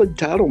solid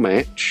title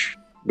match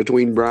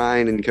between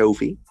Bryan and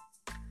Kofi.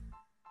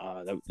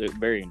 That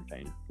very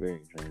entertaining.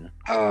 Very entertaining.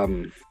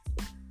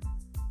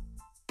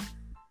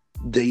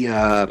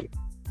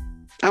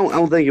 I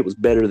don't think it was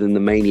better than the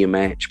Mania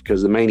match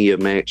because the Mania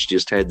match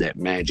just had that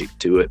magic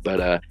to it,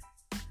 but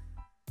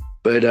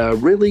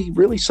really,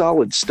 really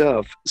solid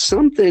stuff.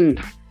 Something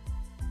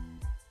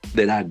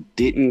that I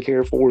didn't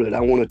care for that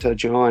I want to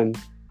touch on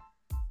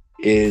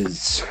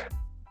is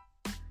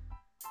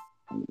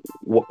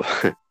what.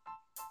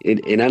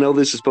 And I know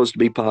this is supposed to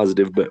be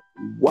positive, but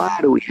why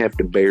do we have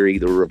to bury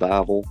the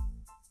Revival?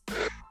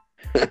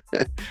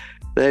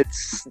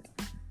 That's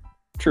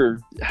true.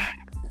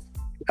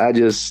 I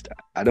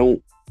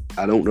don't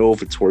know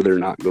if it's where they're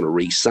not going to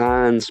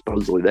re-sign.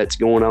 Supposedly that's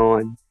going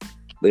on.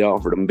 They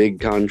offered them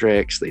big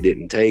contracts. They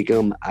didn't take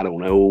them. I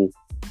don't know.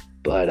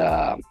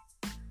 But,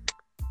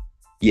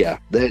 yeah,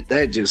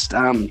 that just,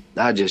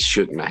 I just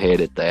shook my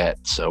head at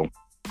that. So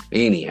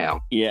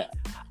anyhow. Yeah.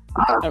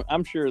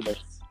 I'm sure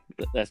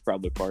that's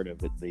probably part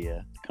of it,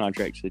 the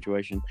contract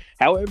situation.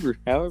 However,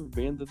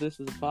 being that this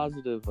is a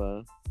positive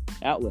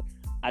outlet,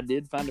 I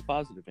did find a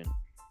positive in it.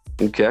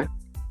 Okay.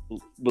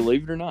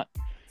 Believe it or not.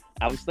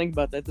 I was thinking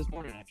about that this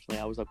morning, actually.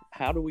 I was like,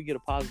 how do we get a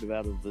positive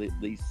out of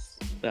these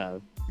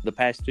the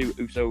past two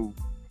Uso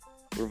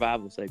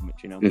Revival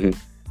segments, Mm-hmm.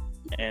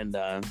 And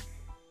I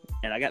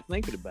got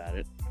thinking about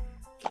it.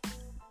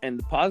 And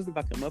the positive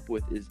I come up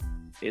with is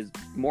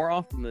more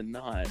often than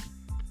not,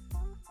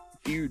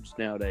 feuds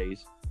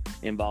nowadays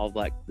involve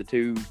like the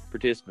two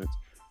participants.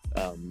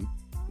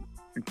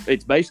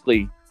 It's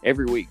basically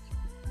every week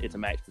it's a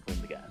match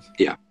between the guys.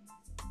 Yeah.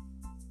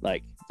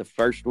 Like the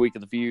first week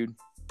of the feud,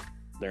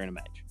 they're in a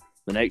match.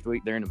 The next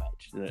week they're in a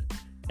match.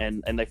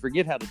 And they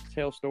forget how to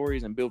tell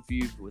stories and build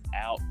feuds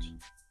without,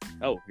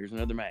 here's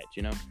another match,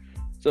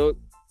 So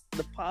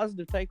the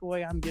positive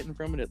takeaway I'm getting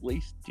from it, at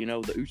least, the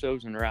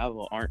Usos and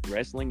Rival aren't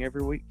wrestling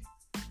every week.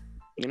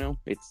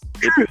 It's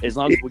as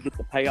long as we get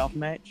the payoff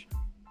match.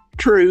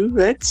 True.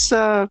 That's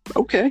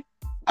okay.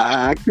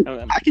 I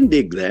can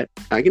dig that.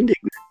 I can dig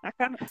that.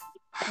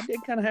 I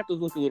did kind of have to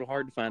look a little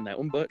hard to find that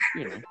one, but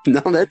No,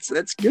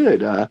 that's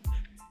good.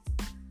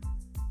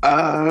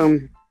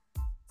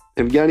 Have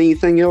you got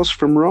anything else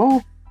from Raw?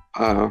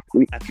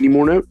 Any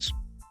more notes?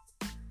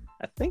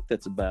 I think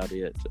that's about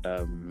it.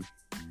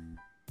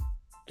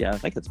 Yeah, I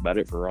think that's about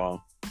it for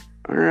Raw.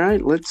 All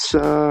right, let's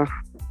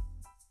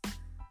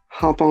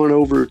hop on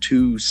over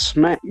to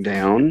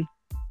SmackDown,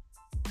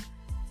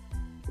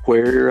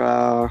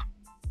 where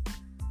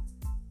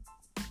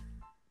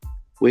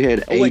we had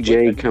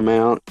AJ come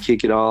out,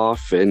 kick it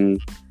off,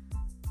 and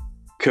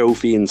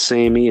Kofi and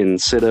Sammy, and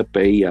set up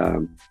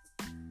a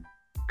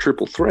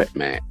triple threat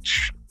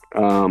match.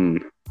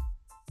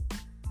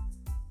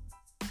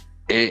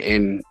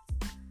 And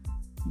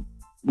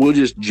we'll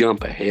just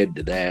jump ahead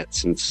to that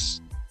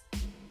since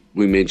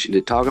we mentioned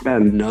it. Talk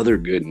about another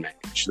good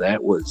match.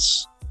 That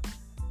was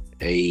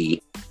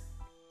a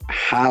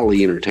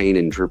highly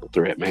entertaining triple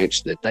threat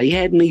match that they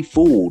had me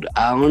fooled.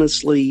 I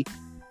honestly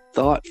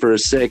thought for a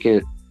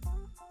second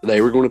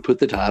they were going to put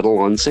the title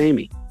on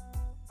Sammy.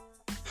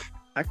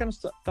 I kind of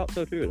thought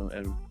so too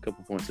at a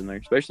couple points in there,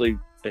 especially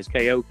as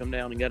KO come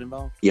down and got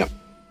involved. Yep.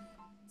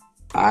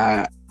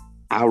 I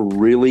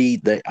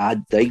really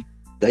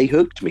they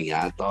hooked me.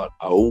 I thought,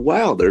 oh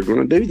wow, they're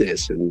going to do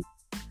this, and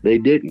they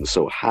didn't.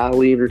 So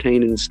highly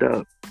entertaining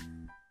stuff.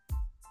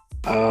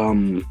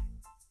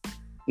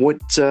 What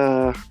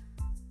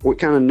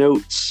kind of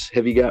notes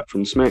have you got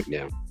from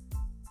SmackDown?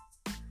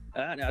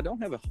 I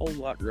don't have a whole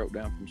lot wrote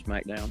down from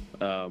SmackDown.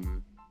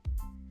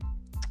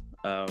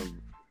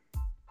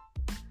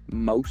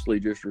 Mostly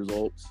just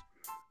results.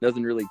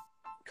 Nothing really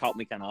caught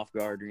me kind of off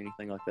guard or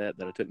anything like that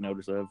I took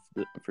notice of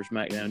for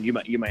SmackDown.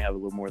 You may have a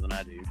little more than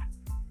I do.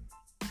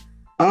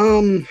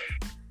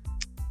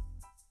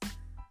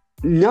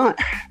 Not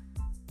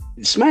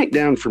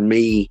SmackDown for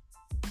me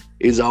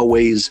is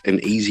always an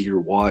easier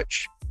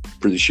watch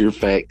for the sheer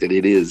fact that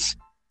it is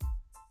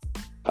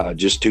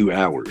just 2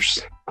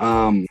 hours.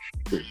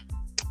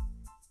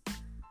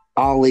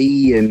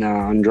 Ali and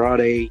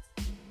Andrade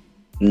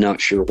Not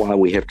sure why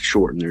we have to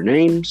shorten their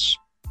names,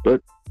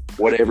 but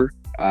whatever.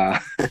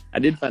 I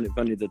did find it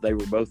funny that they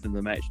were both in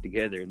the match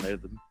together, and they're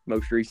the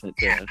most recent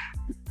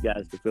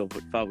guys to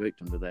fall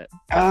victim to that.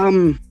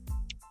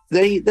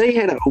 They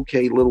had an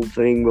okay little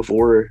thing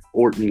before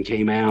Orton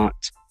came out.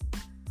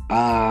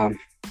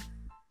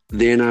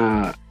 Then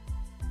a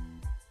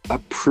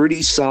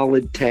pretty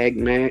solid tag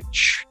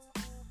match.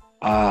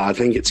 I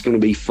think it's going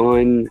to be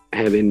fun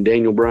having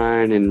Daniel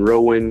Bryan and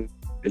Rowan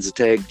as the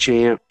tag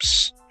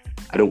champs.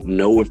 I don't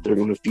know if they're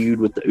going to feud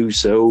with the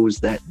Usos.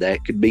 That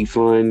could be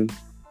fun.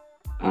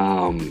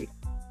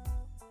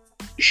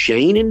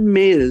 Shane and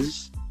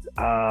Miz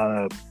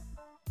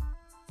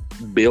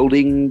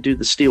building to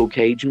the steel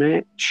cage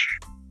match.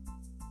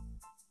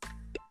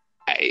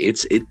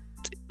 It's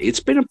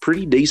been a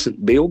pretty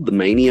decent build. The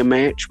Mania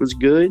match was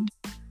good.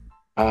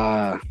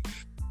 And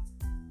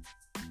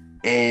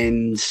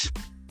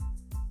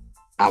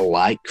I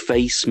like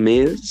face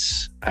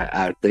Miz.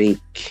 I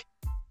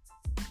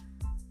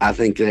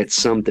think that's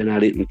something I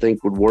didn't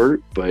think would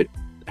work, but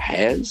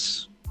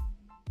has.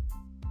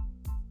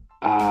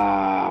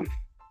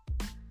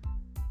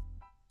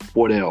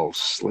 What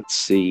else? Let's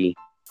see.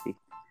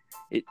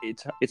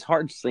 It's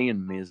hard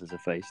seeing Miz as a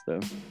face,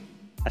 though.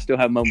 I still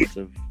have moments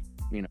of,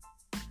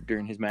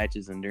 during his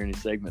matches and during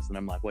his segments, and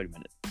I'm like, wait a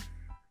minute.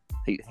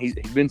 He's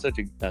been such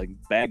a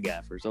bad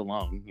guy for so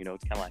long.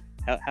 It's kind of like,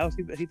 how is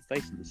he the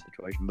face in this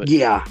situation? But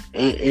yeah,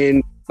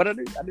 but I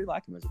do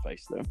like him as a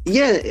face, though.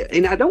 Yeah,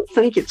 and I don't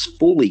think it's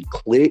fully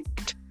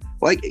clicked.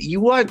 Like,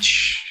 you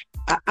watch,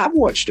 I've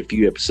watched a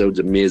few episodes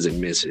of Miz and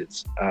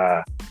Mrs.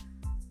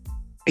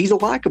 He's a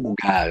likable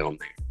guy on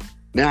there.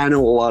 Now, I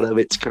know a lot of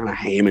it's kind of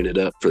hamming it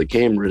up for the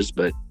cameras,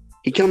 but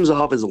he comes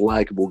off as a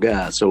likable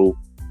guy. So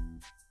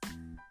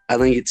I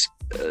think it's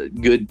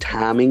good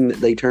timing that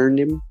they turned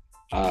him.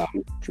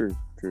 True.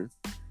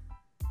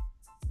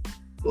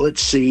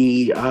 Let's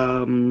see.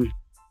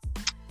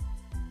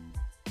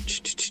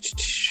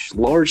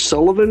 Lars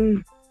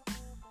Sullivan.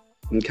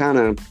 I'm kind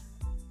of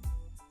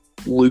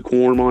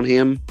lukewarm on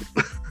him.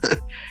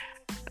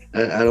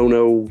 I don't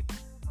know.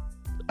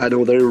 I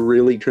know they're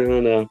really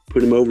trying to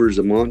put him over as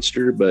a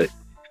monster, but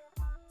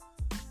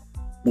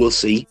we'll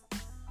see.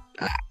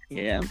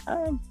 Yeah,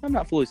 I'm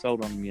not fully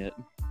sold on him yet.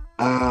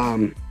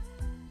 I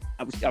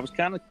was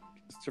kind of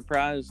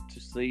surprised to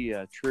see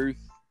Truth,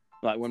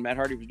 like when Matt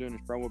Hardy was doing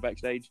his promo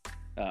backstage.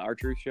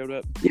 R-Truth showed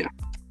up. Yeah.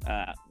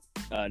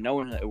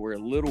 Knowing that we're a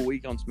little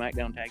weak on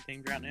SmackDown tag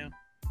teams right now,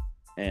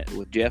 and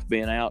with Jeff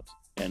being out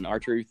and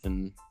R-Truth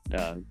and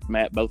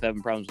Matt both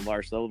having problems with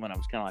Lars Sullivan, I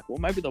was kind of like, well,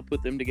 maybe they'll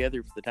put them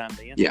together for the time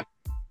being. Yeah.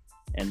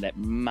 And that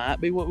might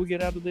be what we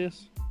get out of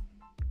this.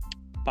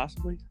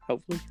 Possibly,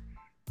 hopefully.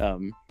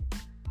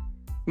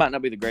 Might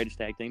not be the greatest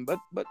tag team, but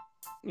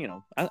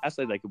I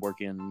say they could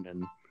work in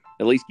and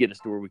at least get us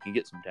to where we can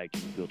get some tag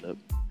teams built up.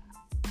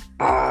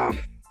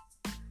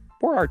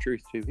 Poor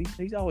R-Truth, too.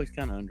 He's always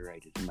kind of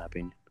underrated, in my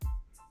opinion.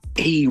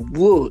 He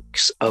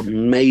looks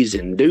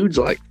amazing. Dude's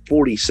like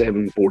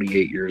 47,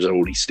 48 years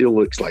old. He still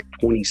looks like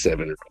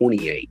 27 or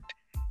 28.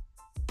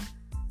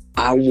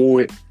 I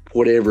want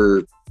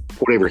whatever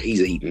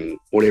he's eating,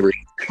 whatever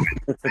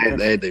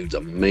that dude's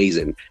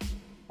amazing.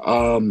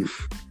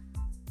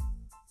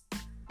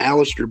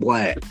 Aleister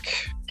Black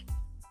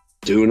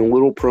doing a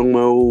little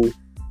promo.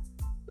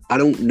 I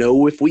don't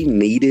know if we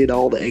needed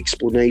all the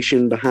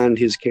explanation behind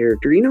his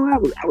character.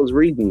 I was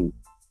reading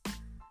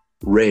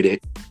Reddit.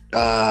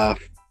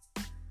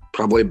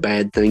 Probably a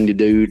bad thing to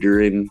do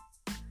during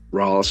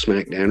Raw,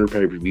 SmackDown, or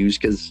pay-per-views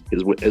because,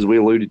 as we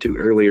alluded to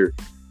earlier,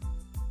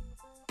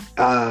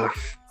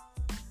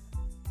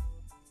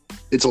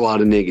 it's a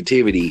lot of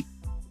negativity.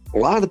 A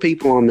lot of the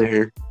people on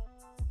there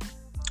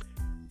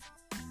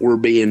were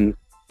being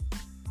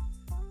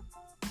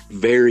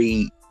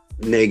very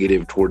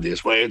negative toward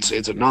this. Well, it's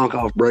a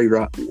knockoff Bray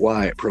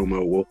Wyatt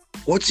promo. Well,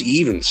 what's he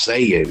even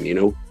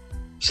saying?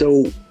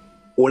 So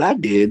what I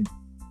did,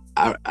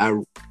 I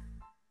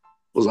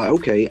was like,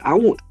 okay,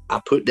 I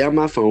put down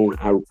my phone,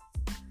 I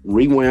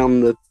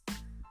rewound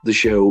the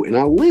show, and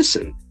I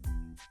listened.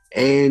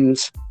 And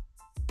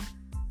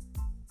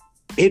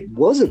it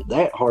wasn't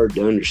that hard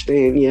to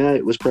understand. Yeah,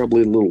 it was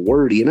probably a little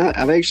wordy. And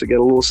I've actually got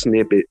a little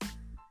snippet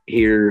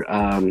here.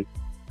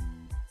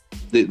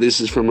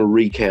 This is from a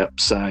recap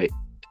site.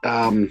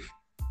 I'll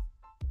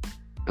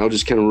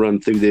just kind of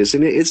run through this.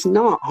 And it's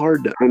not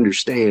hard to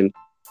understand.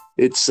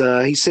 It's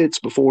he sits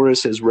before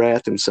us as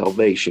wrath and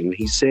salvation.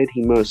 He said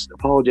he must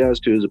apologize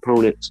to his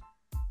opponents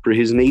for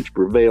his need to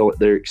prevail at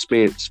their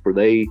expense, for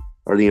they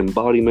are the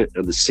embodiment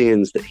of the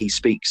sins that he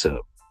speaks of.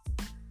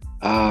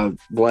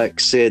 Black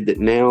said that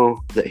now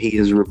that he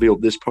has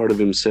revealed this part of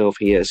himself,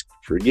 he asks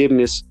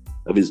forgiveness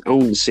of his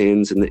own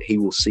sins, and that he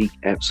will seek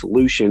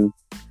absolution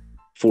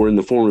for, in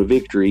the form of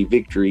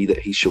victory that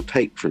he shall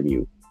take from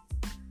you.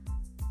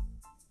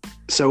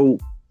 So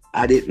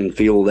I didn't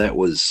feel that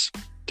was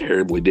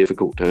terribly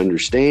difficult to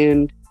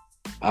understand.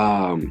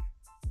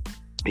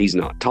 He's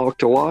not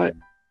talked a lot.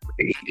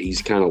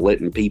 He's kind of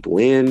letting people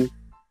in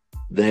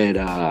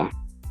that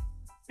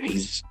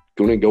he's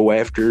going to go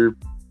after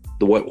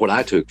what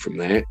I took from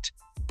that.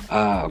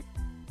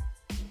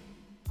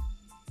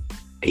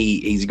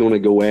 He's going to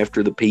go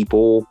after the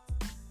people,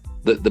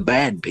 the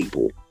bad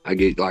people. I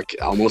get like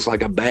almost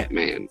like a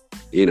Batman.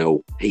 You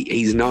know,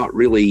 he's not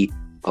really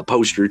a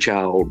poster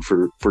child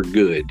for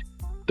good,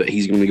 but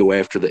he's going to go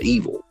after the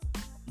evil.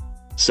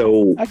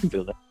 So I can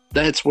feel that.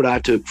 That's what I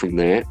took from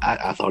that.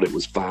 I thought it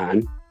was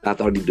fine. I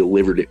thought he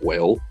delivered it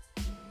well.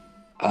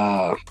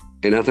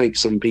 And I think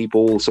some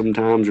people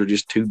sometimes are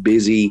just too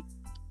busy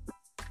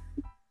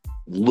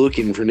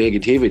looking for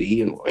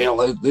negativity and,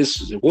 well,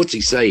 this is, what's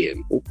he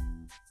saying? Well,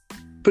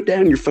 put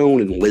down your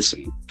phone and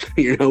listen,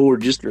 you know, or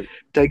just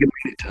take a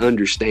minute to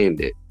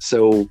understand it.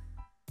 So,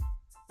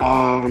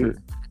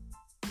 and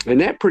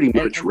that pretty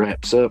much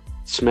wraps up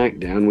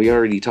SmackDown. We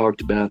already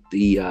talked about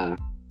the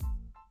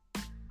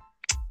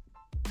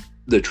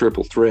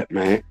triple threat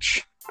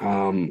match.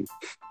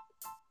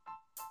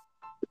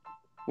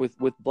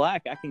 With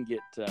Black, I can get.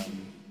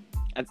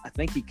 I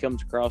think he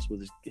comes across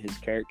with his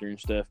character and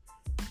stuff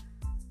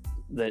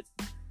that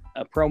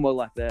a promo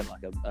like that,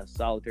 like a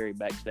solitary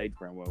backstage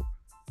promo,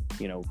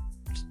 you know,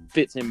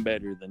 fits him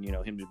better than, you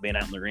know, him just being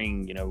out in the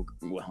ring, you know,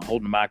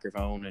 holding a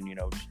microphone and, you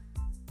know, just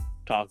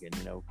talking.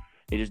 You know,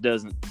 he just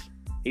doesn't.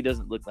 He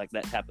doesn't look like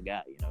that type of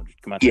guy. You know,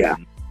 just come out there. Yeah.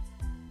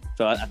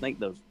 So I think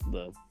the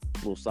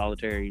little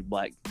solitary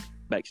Black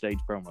backstage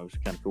promos are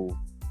kind of cool.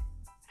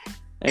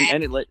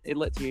 And it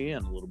lets you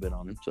in a little bit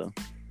on him, so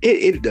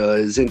it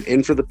does.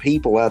 And for the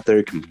people out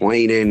there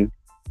complaining,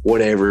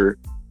 whatever,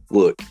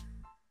 look,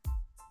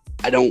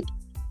 I'm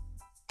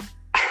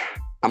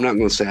not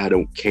going to say I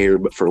don't care,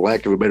 but for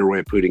lack of a better way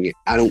of putting it,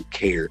 I don't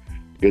care,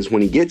 because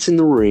when he gets in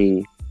the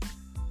ring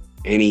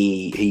and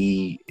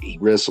he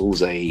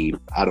wrestles I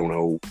don't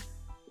know,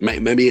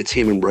 maybe it's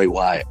him and Bray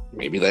Wyatt,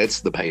 maybe that's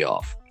the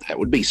payoff. That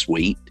would be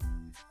sweet.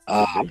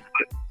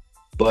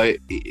 But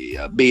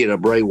be it a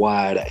Bray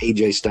Wyatt, a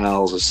AJ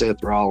Styles, a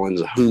Seth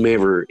Rollins, a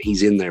whomever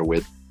he's in there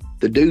with,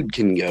 the dude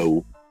can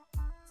go,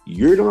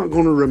 you're not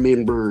going to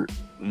remember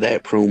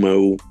that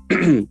promo.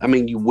 I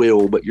mean, you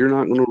will, but you're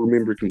not going to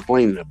remember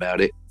complaining about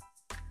it.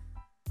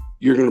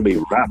 You're going to be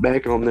right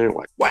back on there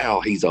like, wow,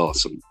 he's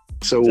awesome.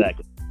 So,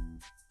 exactly.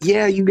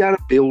 Yeah, you got to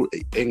build.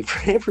 And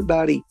for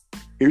everybody,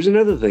 here's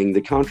another thing, the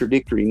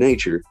contradictory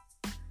nature.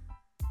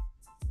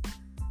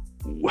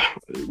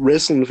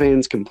 Wrestling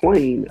fans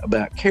complain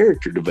about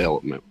character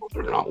development.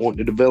 They're not wanting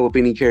to develop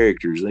any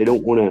characters. They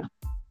don't want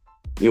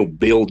to,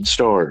 build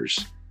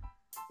stars.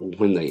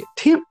 When they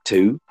attempt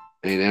to,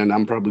 and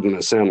I'm probably going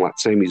to sound like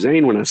Sami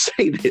Zayn when I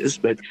say this,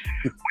 but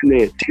when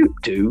they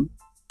attempt to,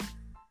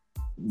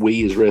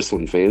 we as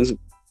wrestling fans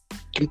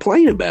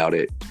complain about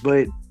it.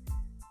 But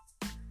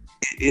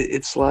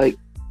it's like,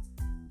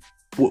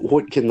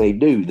 what can they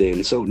do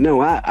then? So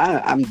no,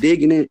 I'm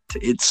digging it.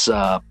 It's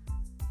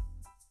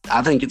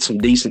I think it's some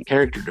decent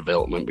character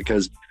development,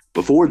 because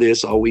before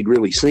this, all we'd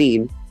really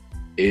seen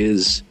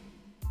is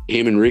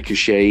him and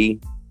Ricochet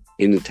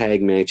in the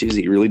tag matches.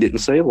 He really didn't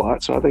say a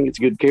lot, so I think it's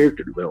good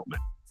character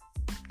development.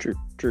 True.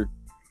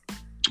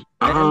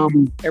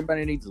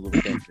 Everybody needs a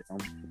little character.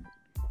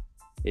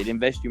 It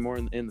invests you more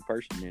in the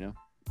person, you know?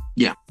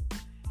 Yeah.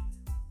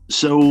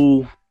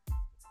 So,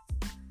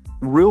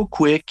 real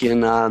quick,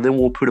 and then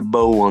we'll put a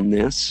bow on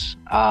this.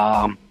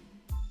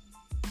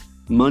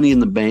 Money in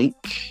the Bank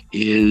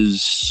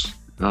is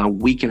a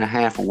week and a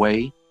half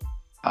away.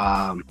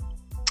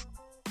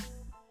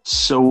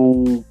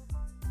 So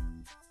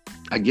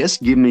I guess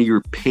give me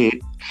your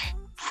pick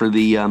for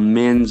the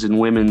men's and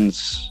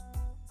women's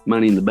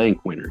Money in the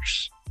Bank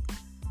winners.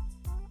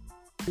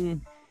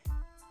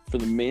 For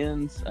the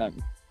men's,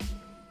 I'm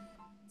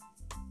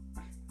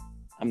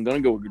going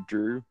to go with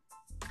Drew,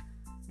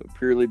 but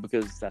purely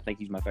because I think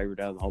he's my favorite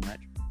out of the whole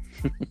match.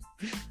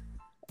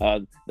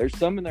 There's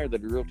some in there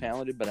that are real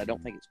talented, but I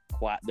don't think it's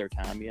quite their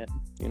time yet,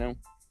 you know?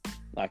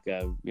 Like,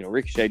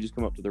 Ricochet just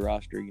come up to the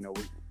roster, you know,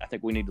 I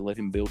think we need to let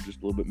him build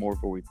just a little bit more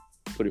before we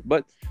put it.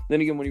 But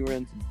then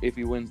again, if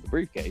he wins the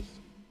briefcase,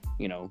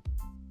 you know,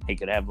 he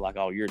could have like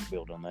all year to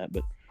build on that.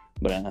 But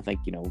I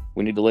think, you know,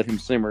 we need to let him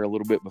simmer a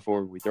little bit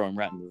before we throw him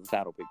right into the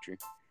title picture.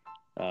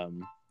 I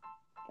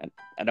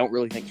don't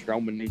really think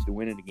Strowman needs to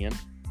win it again.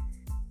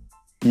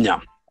 No.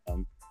 I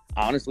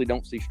honestly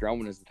don't see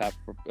Strowman as the type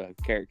of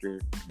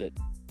character that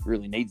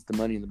really needs the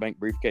Money in the Bank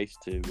briefcase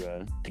to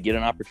get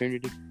an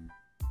opportunity.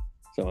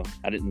 So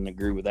I didn't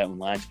agree with that one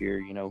last year.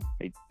 You know,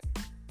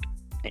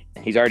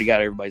 he's already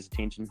got everybody's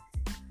attention,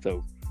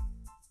 so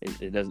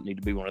it doesn't need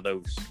to be one of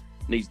those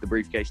needs the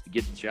briefcase to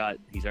get the shot.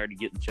 He's already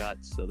getting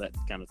shots, so that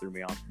kind of threw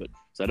me off. But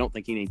so I don't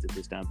think he needs it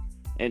this time.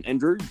 And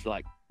Drew's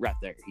like right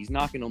there. He's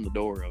knocking on the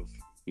door of,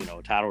 you know,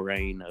 a title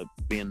reign, of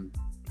being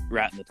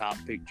right in the top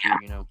picture.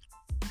 You know,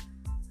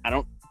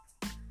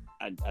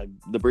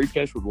 the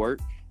briefcase would work,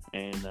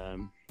 and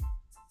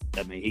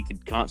I mean, he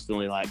could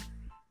constantly like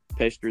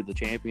pester the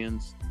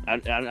champions. I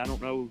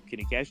don't know. Can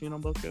he cash in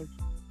on both shows,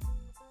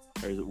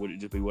 or would it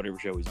just be whatever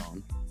show he's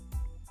on?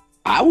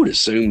 I would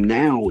assume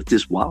now with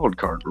this wild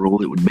card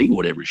rule, it would be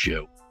whatever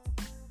show.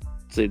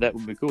 See, that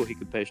would be cool. He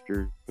could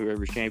pester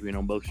whoever's champion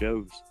on both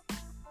shows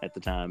at the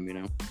time, you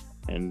know.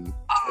 And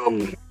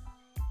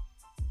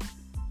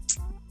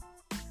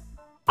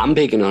I'm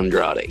picking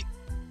Andrade.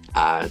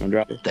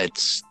 Andrade.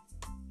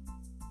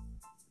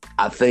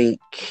 I think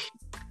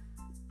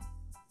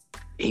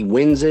he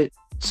wins it.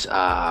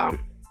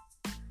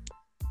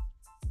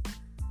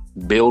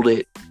 Build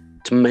it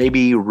to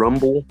maybe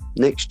Rumble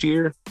next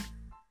year.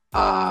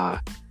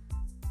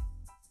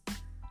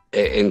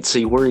 And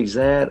see where he's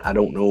at. I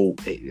don't know.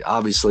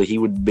 Obviously, he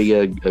would be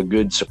a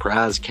good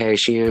surprise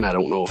cash in. I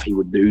don't know if he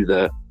would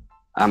do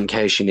I'm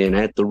cashing in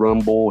at the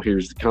Rumble.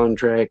 Here's the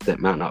contract. That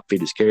might not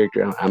fit his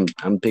character.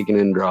 I'm picking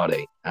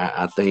Andrade.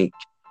 I think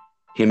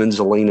him and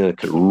Zelina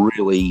could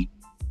really,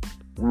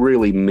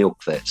 really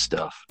milk that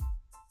stuff.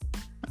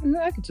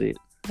 I can see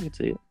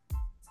it.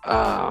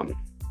 All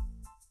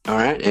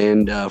right,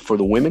 and for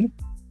the women?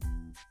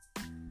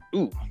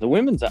 Ooh, the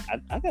women's.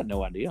 I got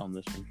no idea on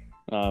this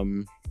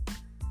one.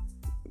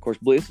 Of course,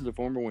 Bliss is a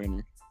former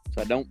winner,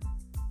 so I don't.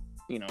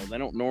 They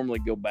don't normally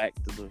go back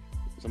to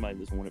somebody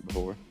that's won it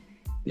before.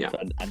 Yeah, so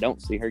I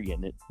don't see her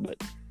getting it, but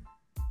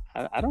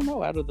I don't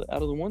know out of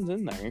the ones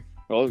in there.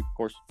 Well, of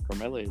course,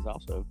 Carmella is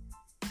also.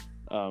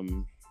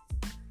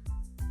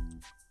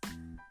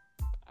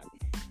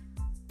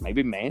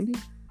 Maybe Mandy,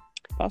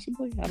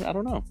 possibly. I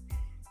don't know.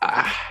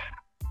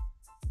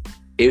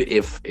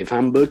 If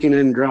I'm booking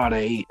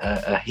Andrade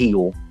a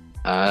heel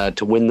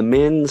to win the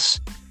men's,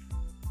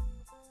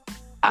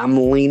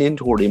 I'm leaning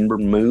toward Ember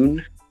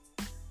Moon,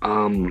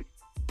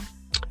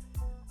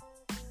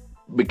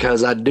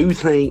 because I do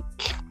think,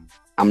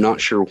 I'm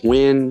not sure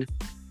when,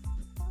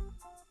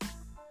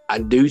 I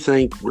do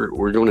think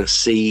we're going to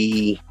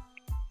see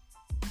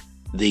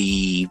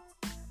the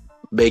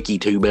Becky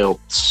 2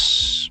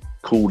 belts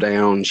cool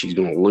down. She's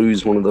going to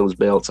lose one of those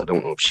belts. I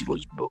don't know if she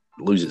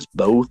loses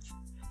both.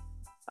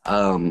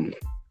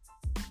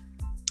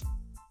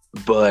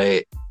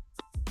 But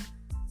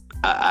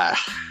I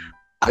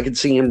could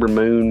see Ember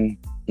Moon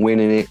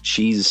winning it.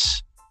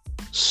 She's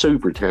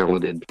super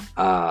talented.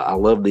 I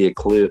love the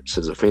Eclipse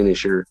as a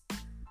finisher.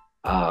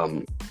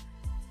 I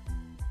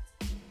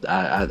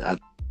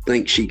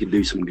think she could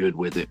do some good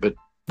with it.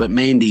 But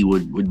Mandy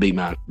would be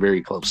my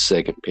very close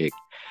second pick.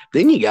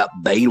 Then you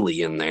got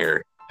Bayley in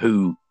there,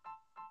 who,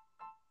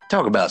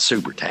 talk about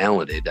super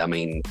talented. I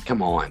mean,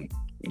 come on,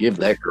 give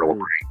that girl a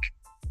break.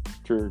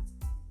 True.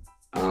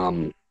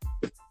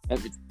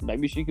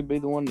 Maybe she could be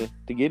the one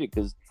to get it,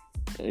 because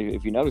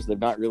if you notice, they've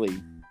not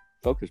really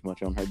focused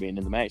much on her being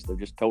in the match. They've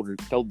just told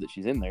that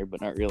she's in there, but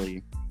not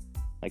really.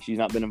 Like, she's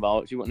not been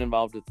involved. She wasn't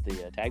involved with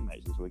the tag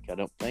match this week, I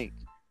don't think.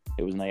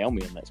 It was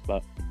Naomi in that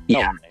spot.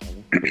 Yeah.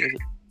 Naomi. Who was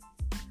it?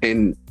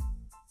 And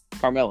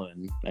Carmella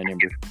and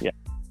Ember. Yeah.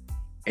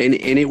 And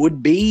it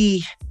would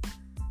be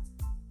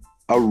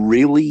a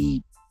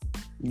really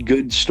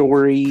good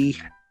story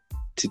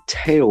to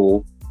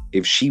tell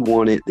if she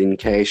won it, then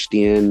cashed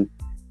in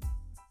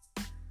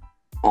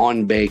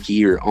on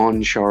Becky or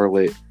on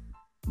Charlotte,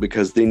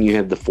 because then you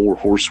have the 4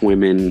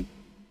 horsewomen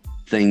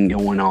thing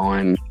going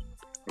on.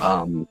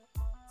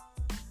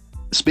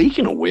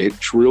 Speaking of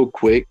which, real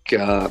quick,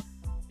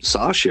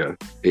 Sasha,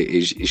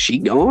 is she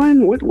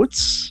gone?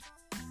 What's?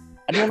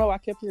 I don't know. I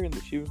kept hearing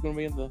that she was going to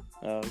be in the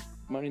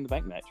Money in the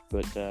Bank match,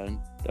 but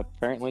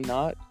apparently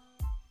not,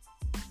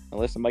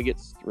 unless somebody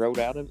gets rode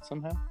out of it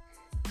somehow.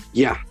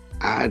 Yeah,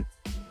 I'm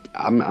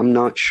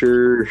not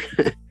sure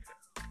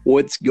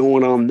what's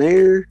going on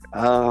there.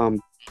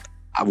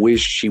 I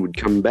wish she would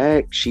come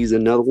back. She's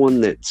another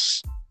one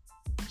that's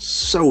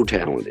so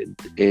talented,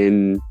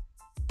 and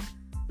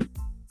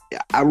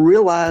I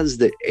realize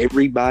that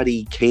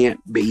everybody can't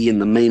be in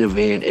the main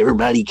event.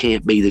 Everybody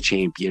can't be the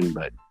champion,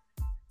 but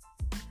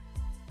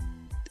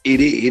it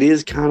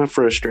is kind of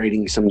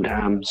frustrating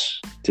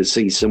sometimes to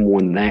see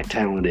someone that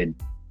talented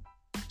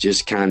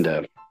just kind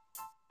of,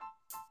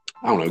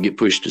 I don't know, get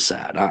pushed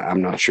aside.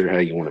 I'm not sure how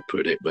you want to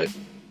put it, but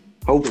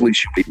hopefully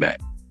she'll be back.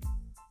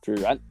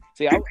 True. I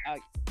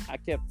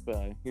kept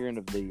hearing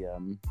of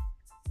the,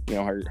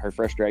 her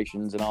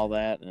frustrations and all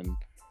that,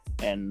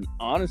 and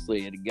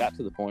honestly, it got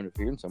to the point of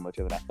hearing so much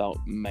of it, I thought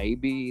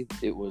maybe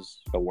it was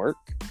a work.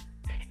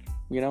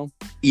 Yeah.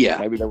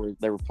 Maybe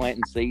they were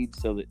planting seeds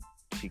so that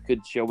she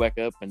could show back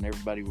up and it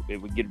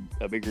would get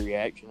a bigger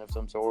reaction of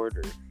some sort,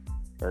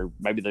 or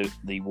maybe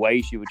the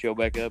way she would show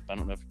back up. I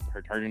don't know if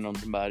her turning on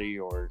somebody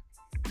or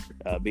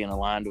being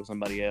aligned with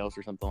somebody else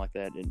or something like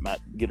that, it might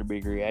get a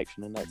big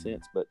reaction in that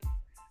sense. But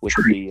with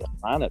the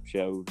lineup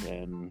show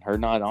and her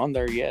not on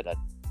there yet, I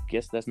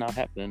guess that's not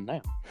happening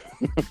now.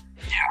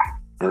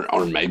 Yeah.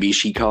 Or maybe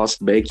she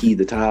cost Becky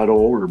the title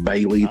or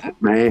Bayley the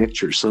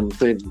match or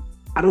something.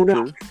 I don't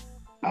know.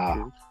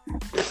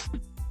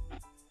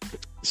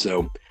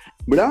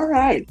 But all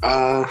right.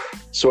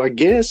 So I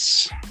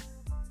guess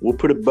we'll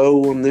put a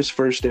bow on this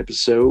first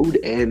episode,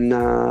 and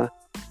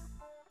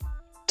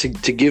to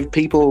give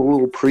people a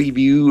little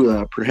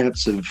preview,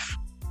 perhaps of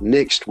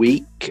next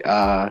week.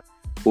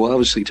 We'll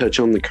obviously touch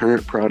on the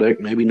current product,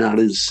 maybe not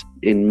as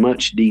in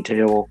much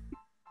detail.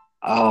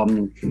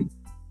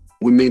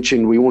 We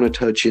mentioned we want to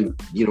touch in,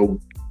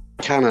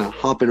 kind of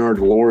hop in our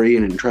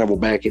DeLorean and travel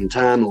back in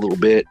time a little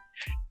bit,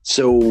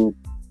 So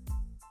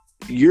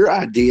your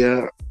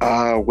idea,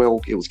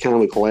 well, it was kind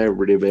of a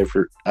collaborative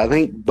effort. I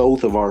think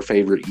both of our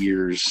favorite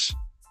years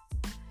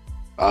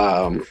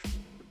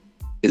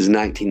is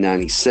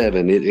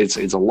 1997. It's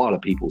a lot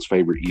of people's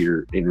favorite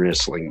year in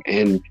wrestling.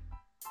 And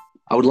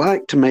I would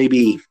like to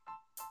maybe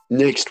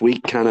next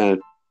week kind of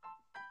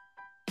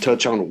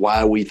touch on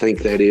why we think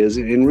that is,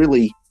 and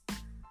really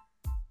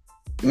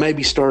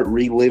maybe start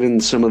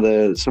reliving some of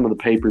the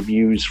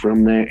pay-per-views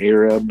from that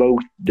era, both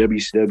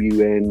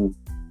WCW and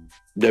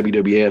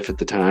WWF at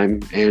the time,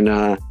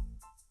 and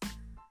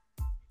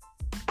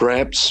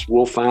perhaps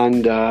we'll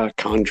find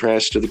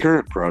contrast to the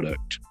current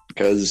product,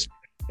 because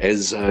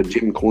as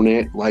Jim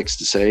Cornette likes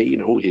to say,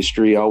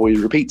 history always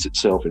repeats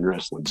itself in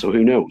wrestling, so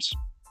who knows.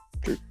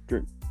 True.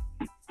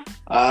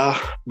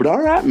 But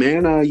all right,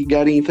 man, you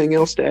got anything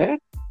else to add?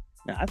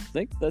 I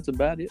think that's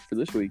about it for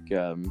this week.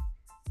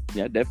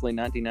 Yeah, definitely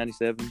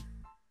 1997.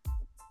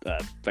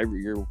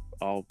 Favorite year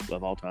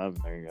of all time.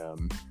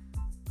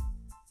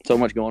 So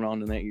much going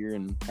on in that year,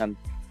 and I'm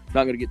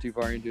not going to get too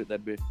far into it.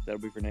 That'll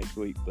be for next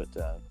week, but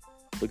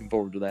looking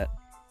forward to that.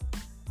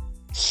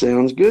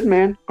 Sounds good,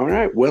 man. All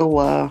right.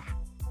 Well,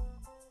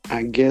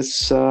 I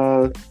guess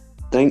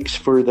thanks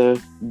for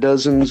the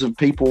dozens of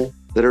people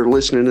that are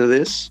listening to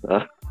this.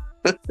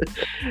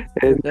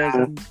 And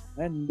dozens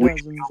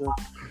of.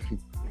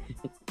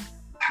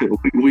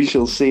 We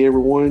shall see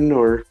everyone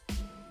or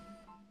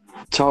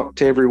talk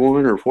to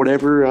everyone or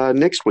whatever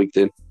next week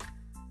then.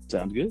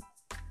 Sounds good.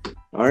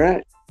 All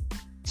right.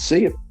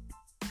 See you.